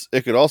Dinosaurs.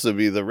 It could also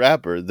be the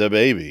rapper, the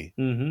baby.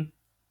 Mm-hmm.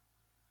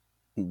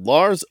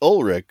 Lars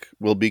Ulrich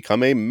will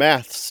become a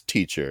maths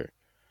teacher.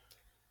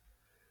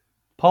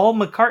 Paul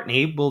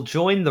McCartney will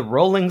join the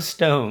Rolling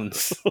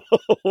Stones.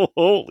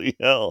 Holy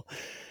hell.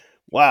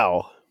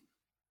 Wow.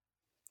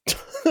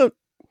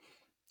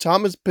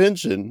 Thomas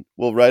Pynchon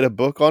will write a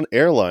book on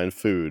airline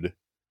food.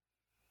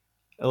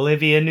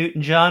 Olivia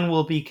Newton-John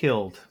will be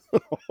killed.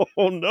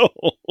 Oh no.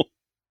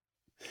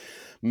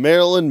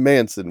 Marilyn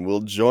Manson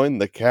will join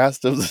the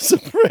cast of The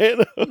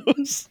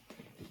Sopranos.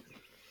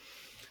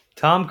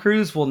 Tom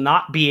Cruise will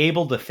not be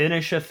able to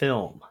finish a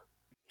film.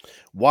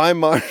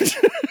 Weimar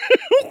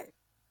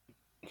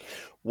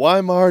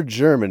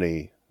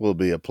Germany will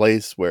be a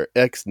place where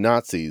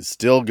ex-Nazis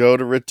still go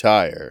to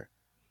retire.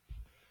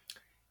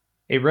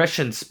 A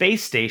Russian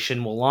space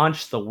station will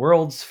launch the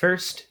world's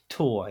first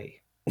toy.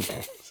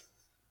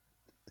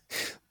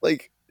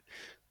 Like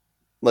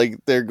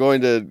they're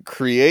going to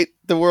create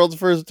the world's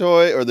first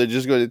toy, or they're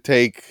just going to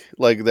take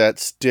like that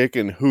stick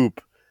and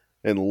hoop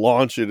and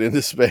launch it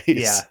into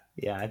space.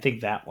 Yeah, I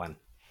think that one.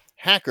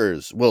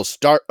 Hackers will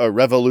start a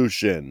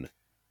revolution.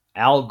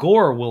 Al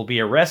Gore will be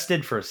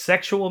arrested for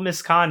sexual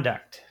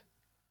misconduct.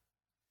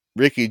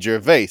 Ricky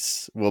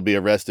Gervais will be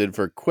arrested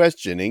for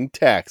questioning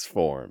tax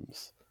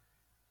forms.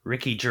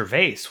 Ricky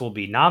Gervais will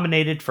be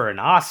nominated for an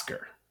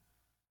Oscar.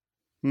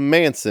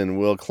 Manson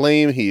will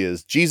claim he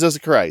is Jesus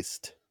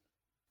Christ.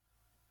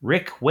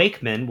 Rick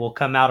Wakeman will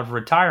come out of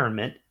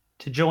retirement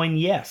to join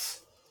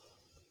Yes.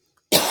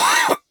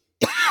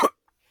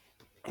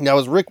 Now,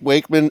 was Rick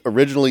Wakeman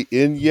originally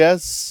in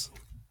Yes?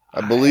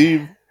 I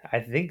believe. I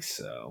think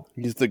so.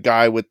 He's the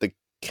guy with the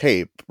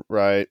cape,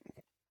 right?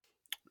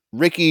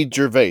 Ricky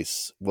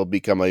Gervais will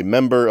become a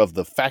member of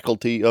the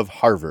faculty of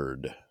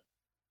Harvard.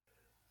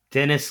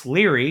 Dennis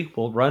Leary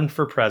will run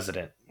for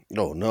president.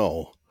 Oh,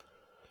 no.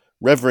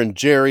 Reverend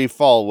Jerry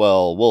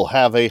Falwell will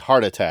have a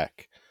heart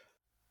attack.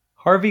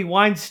 Harvey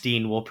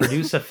Weinstein will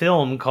produce a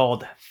film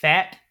called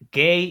Fat,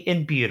 Gay,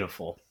 and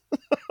Beautiful.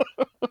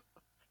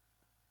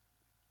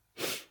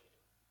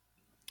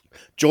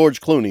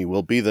 George Clooney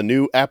will be the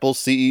new Apple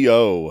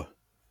CEO.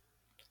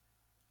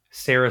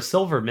 Sarah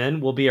Silverman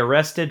will be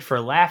arrested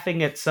for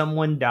laughing at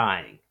someone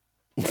dying.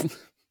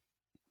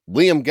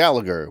 Liam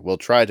Gallagher will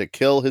try to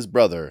kill his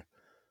brother.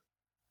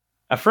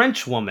 A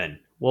French woman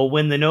will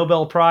win the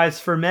Nobel Prize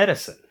for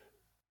Medicine.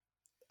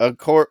 A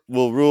court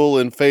will rule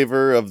in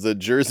favor of the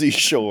Jersey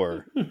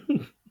Shore.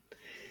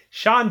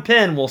 Sean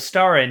Penn will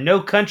star in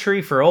No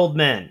Country for Old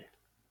Men.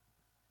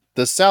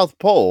 The South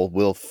Pole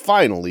will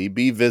finally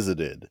be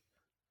visited.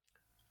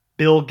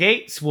 Bill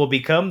Gates will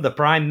become the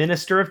Prime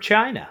Minister of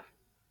China.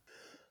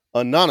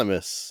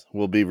 Anonymous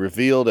will be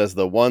revealed as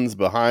the ones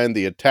behind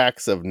the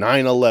attacks of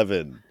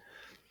 9/11.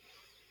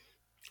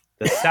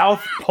 The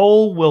South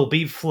Pole will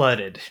be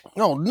flooded.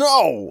 Oh,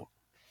 no!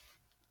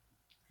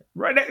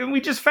 Right, and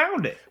we just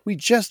found it. We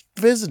just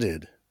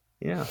visited.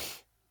 Yeah.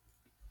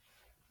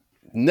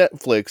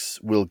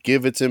 Netflix will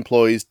give its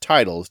employees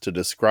titles to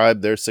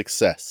describe their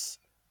success.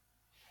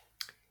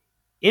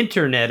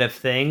 Internet of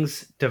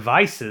Things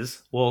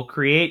devices will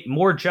create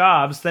more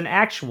jobs than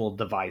actual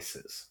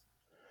devices.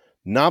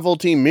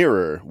 Novelty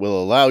Mirror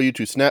will allow you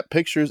to snap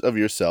pictures of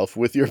yourself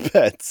with your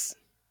pets.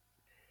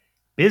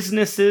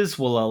 Businesses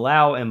will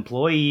allow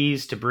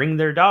employees to bring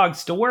their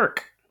dogs to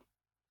work.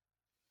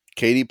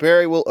 Katy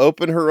Perry will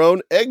open her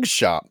own egg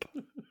shop.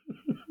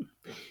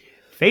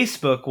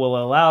 Facebook will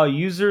allow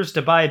users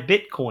to buy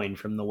Bitcoin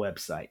from the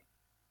website.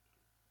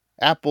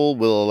 Apple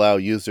will allow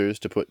users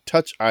to put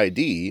Touch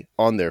ID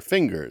on their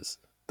fingers,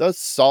 thus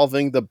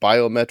solving the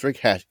biometric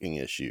hacking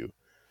issue.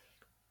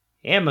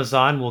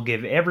 Amazon will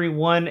give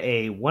everyone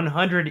a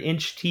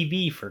 100-inch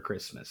TV for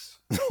Christmas.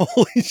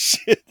 Holy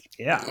shit.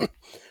 Yeah.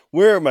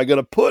 Where am I going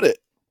to put it?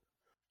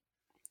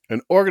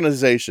 An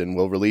organization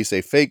will release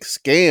a fake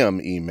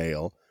scam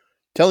email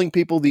telling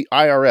people the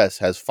IRS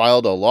has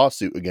filed a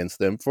lawsuit against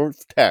them for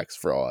tax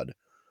fraud.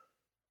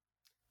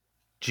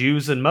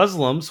 Jews and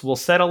Muslims will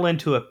settle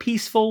into a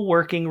peaceful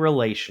working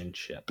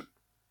relationship.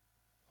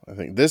 I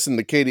think this and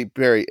the Katy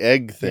Perry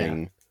egg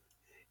thing. Yeah.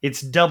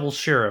 It's double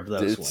sure of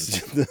those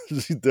ones.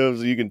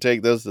 Those, you can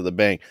take those to the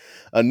bank.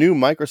 A new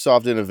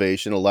Microsoft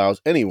innovation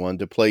allows anyone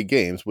to play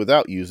games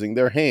without using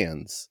their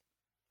hands.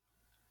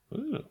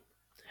 Ooh.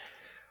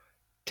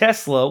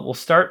 Tesla will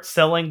start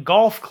selling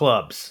golf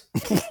clubs.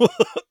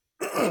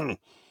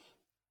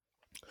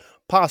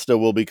 Pasta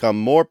will become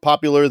more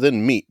popular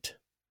than meat.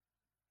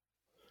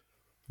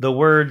 The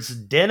words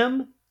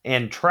denim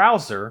and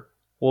trouser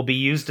will be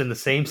used in the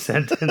same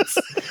sentence.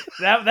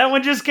 that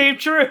one just came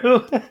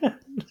true.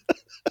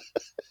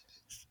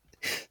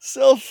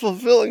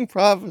 Self-fulfilling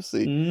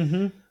prophecy.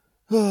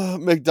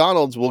 Mm-hmm.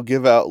 McDonald's will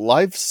give out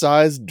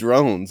life-size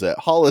drones at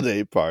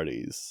holiday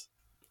parties.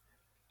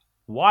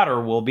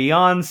 Water will be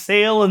on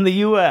sale in the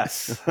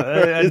U.S.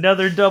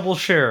 Another double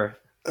sure.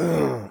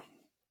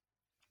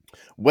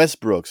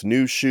 Westbrook's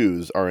new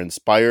shoes are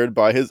inspired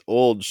by his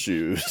old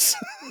shoes.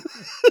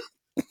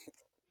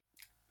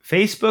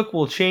 Facebook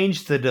will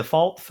change the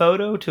default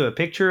photo to a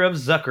picture of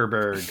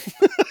Zuckerberg.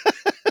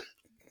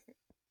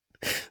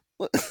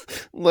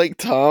 Like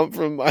Tom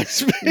from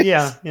MySpace.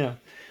 Yeah.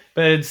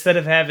 But instead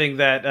of having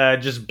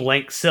that just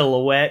blank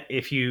silhouette,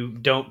 if you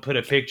don't put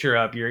a picture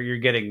up, you're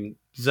getting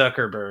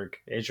Zuckerberg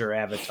as your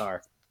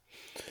avatar.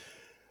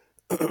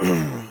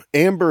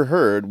 Amber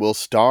Heard will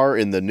star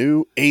in the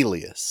new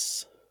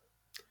Alias.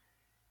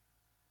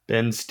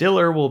 Ben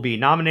Stiller will be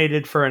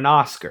nominated for an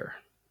Oscar.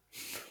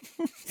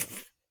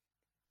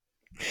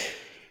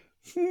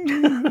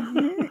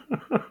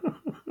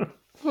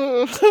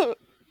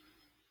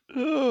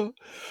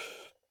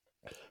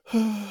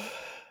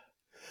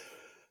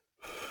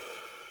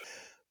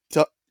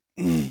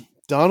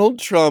 Donald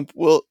Trump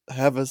will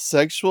have a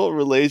sexual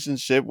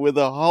relationship with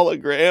a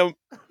hologram.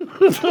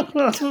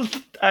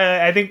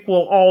 I think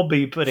we'll all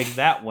be putting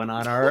that one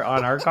on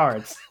our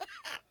cards.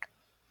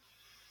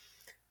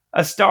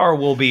 A star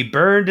will be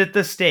burned at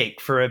the stake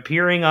for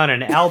appearing on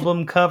an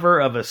album cover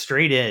of a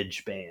straight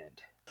edge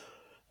band.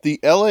 The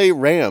LA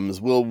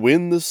Rams will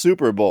win the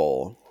Super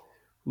Bowl.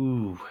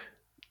 Ooh.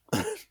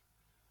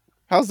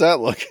 How's that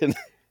looking?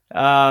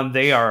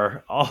 They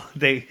are all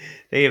they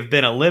have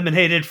been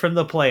eliminated from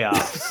the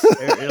playoffs.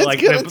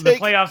 Like the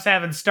playoffs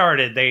haven't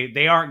started.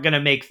 They aren't going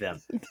to make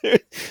them.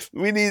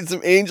 We need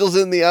some angels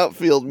in the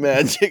outfield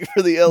magic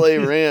for the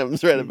LA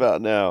Rams right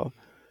about now.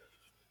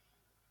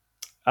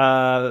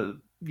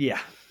 Yeah.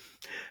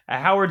 A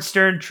Howard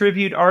Stern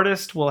tribute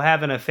artist will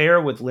have an affair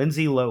with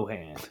Lindsay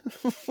Lohan.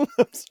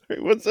 I'm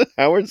sorry, what's a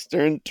Howard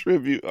Stern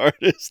tribute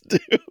artist do?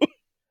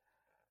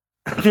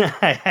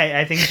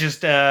 I think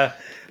just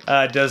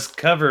does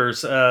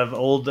covers of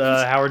old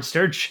Howard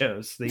Stern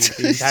shows. The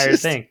entire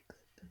thing.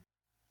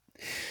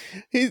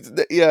 He's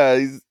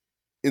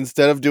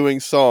instead of doing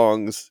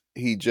songs,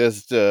 he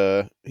just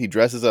he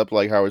dresses up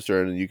like Howard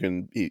Stern, and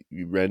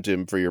you rent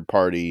him for your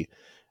party,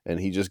 and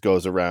he just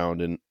goes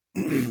around and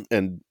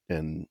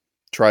and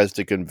tries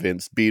to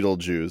convince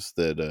Beetlejuice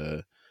that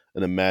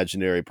an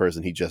imaginary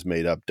person he just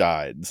made up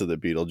died, so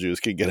that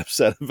Beetlejuice can get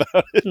upset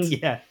about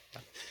it. Yeah.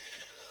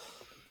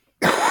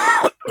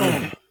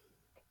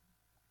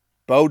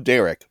 Bo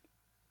Derek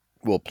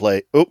will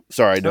play. Oh,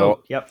 sorry, no.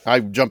 Oh, yep. I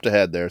jumped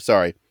ahead there.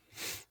 Sorry.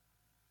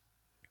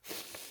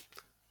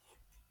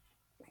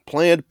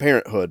 Planned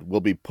Parenthood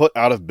will be put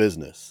out of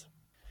business.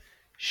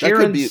 Sharon's,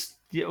 that could be,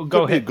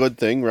 go ahead. Be a good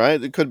thing,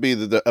 right? It could be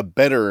a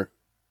better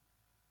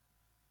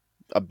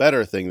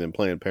thing than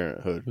Planned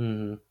Parenthood.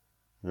 Mm-hmm.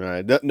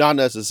 Right? Not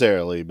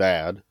necessarily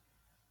bad.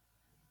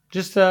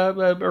 Just a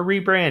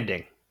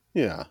rebranding.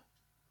 Yeah.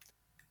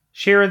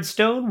 Sharon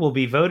Stone will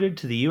be voted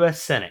to the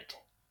U.S. Senate.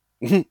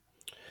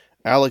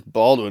 Alec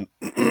Baldwin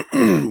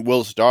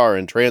will star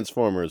in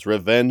Transformers: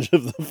 Revenge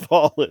of the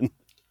Fallen.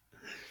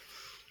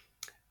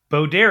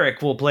 Bo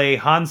Derek will play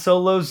Han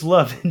Solo's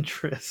love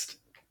interest.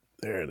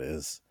 There it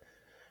is.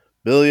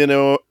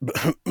 Billionaire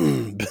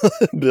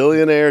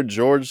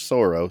George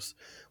Soros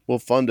will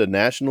fund a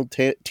national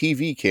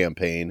TV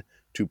campaign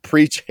to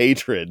preach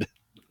hatred.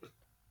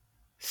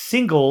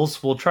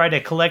 Singles will try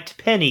to collect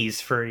pennies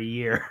for a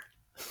year.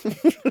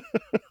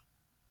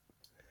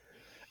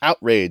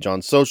 Outrage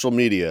on social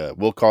media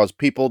will cause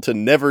people to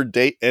never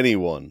date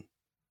anyone.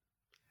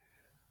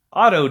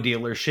 Auto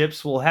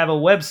dealerships will have a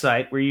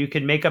website where you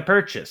can make a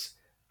purchase,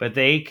 but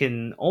they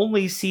can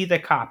only see the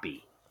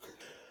copy.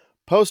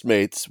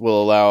 Postmates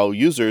will allow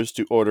users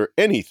to order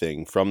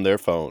anything from their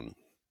phone.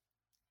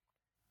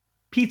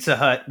 Pizza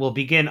Hut will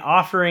begin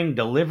offering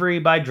delivery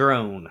by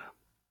drone.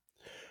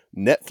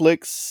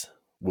 Netflix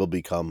will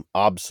become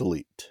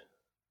obsolete.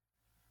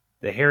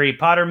 The Harry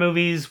Potter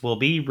movies will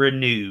be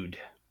renewed.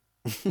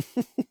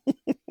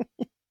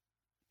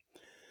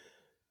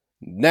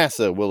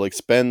 NASA will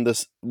expand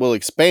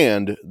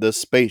the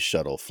space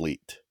shuttle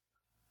fleet.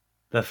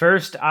 The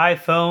first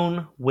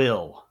iPhone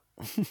will.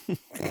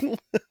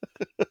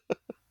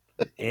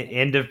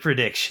 End of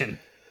prediction.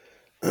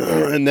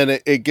 And then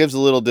it gives a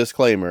little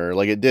disclaimer,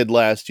 like it did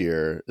last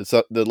year.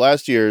 The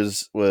last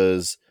year's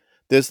was,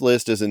 this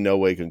list is in no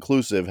way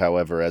conclusive.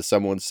 However, as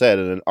someone said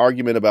in an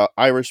argument about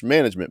Irish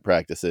management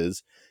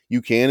practices,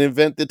 you can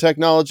invent the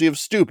technology of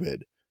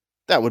stupid.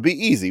 That would be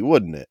easy,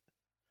 wouldn't it?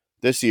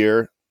 This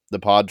year, the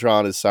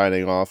Podtron is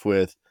signing off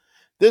with,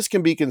 this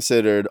can be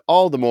considered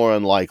all the more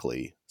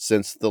unlikely,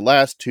 since the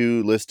last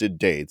two listed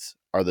dates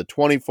are the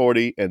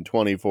 2040 and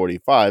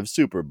 2045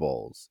 Super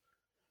Bowls.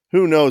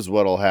 Who knows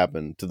what'll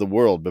happen to the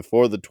world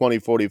before the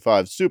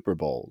 2045 Super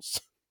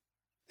Bowls?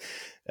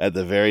 At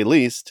the very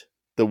least,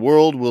 the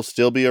world will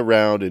still be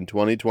around in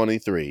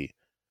 2023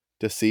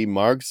 to see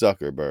Mark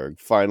Zuckerberg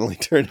finally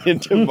turn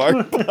into Mark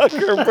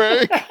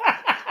Zuckerberg.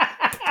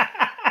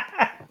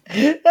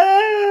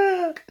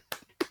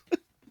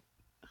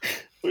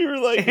 We were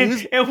like,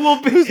 it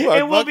will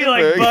be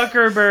like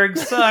Buckerberg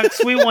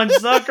sucks. We want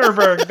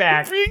Zuckerberg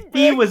back.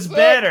 He was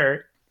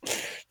better.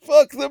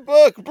 Fuck the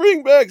buck.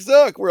 Bring back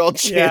Zuck. We're all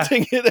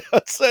chanting it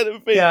outside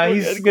of Facebook. Yeah,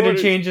 he's going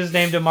to change his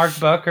name to Mark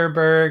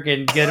Buckerberg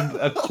and get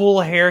a cool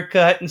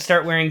haircut and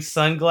start wearing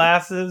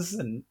sunglasses.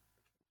 And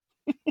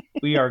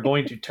we are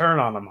going to turn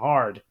on him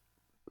hard.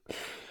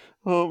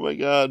 Oh my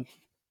God.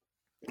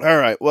 All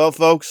right. Well,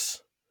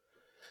 folks,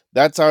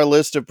 that's our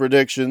list of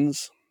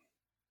predictions.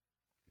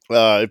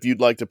 If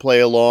you'd like to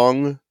play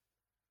along,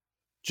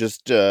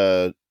 just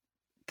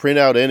print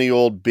out any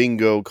old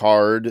bingo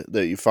card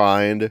that you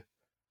find.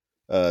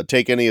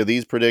 Take any of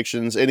these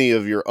predictions, any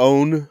of your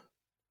own.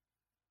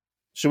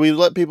 Should we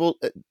let people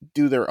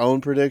do their own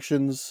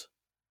predictions?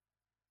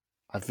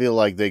 I feel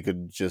like they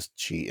could just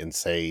cheat and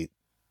say,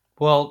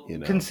 well,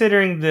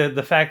 considering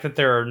the fact that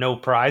there are no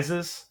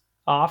prizes,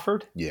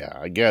 offered. Yeah,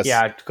 I guess.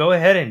 Yeah, go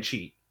ahead and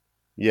cheat.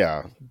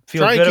 Yeah.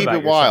 Feel Try good and keep about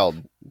it yourself.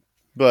 wild.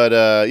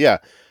 But yeah,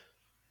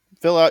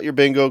 fill out your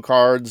bingo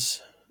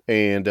cards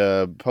and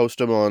post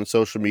them on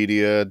social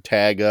media,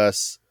 tag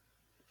us,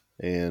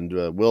 and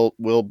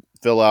we'll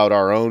fill out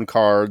our own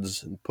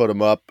cards and put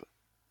them up,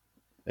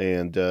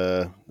 and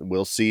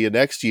we'll see you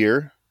next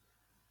year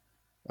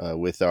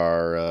with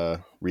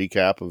our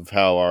recap of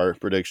how our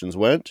predictions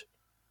went.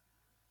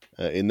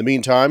 In the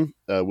meantime,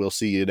 we'll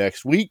see you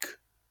next week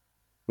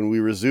when we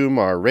resume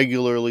our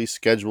regularly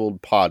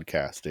scheduled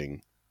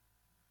podcasting.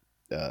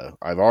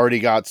 I've already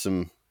got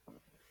some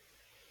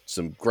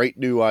great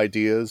new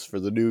ideas for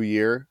the new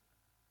year.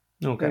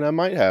 Okay. And I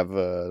might have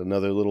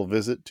another little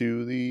visit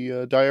to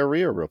the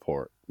diarrhea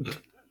report.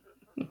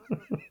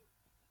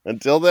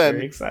 Until then,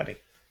 Very exciting.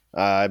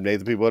 I'm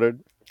Nathan P.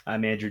 Woodard.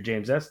 I'm Andrew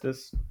James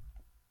Estes.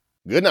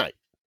 Good night.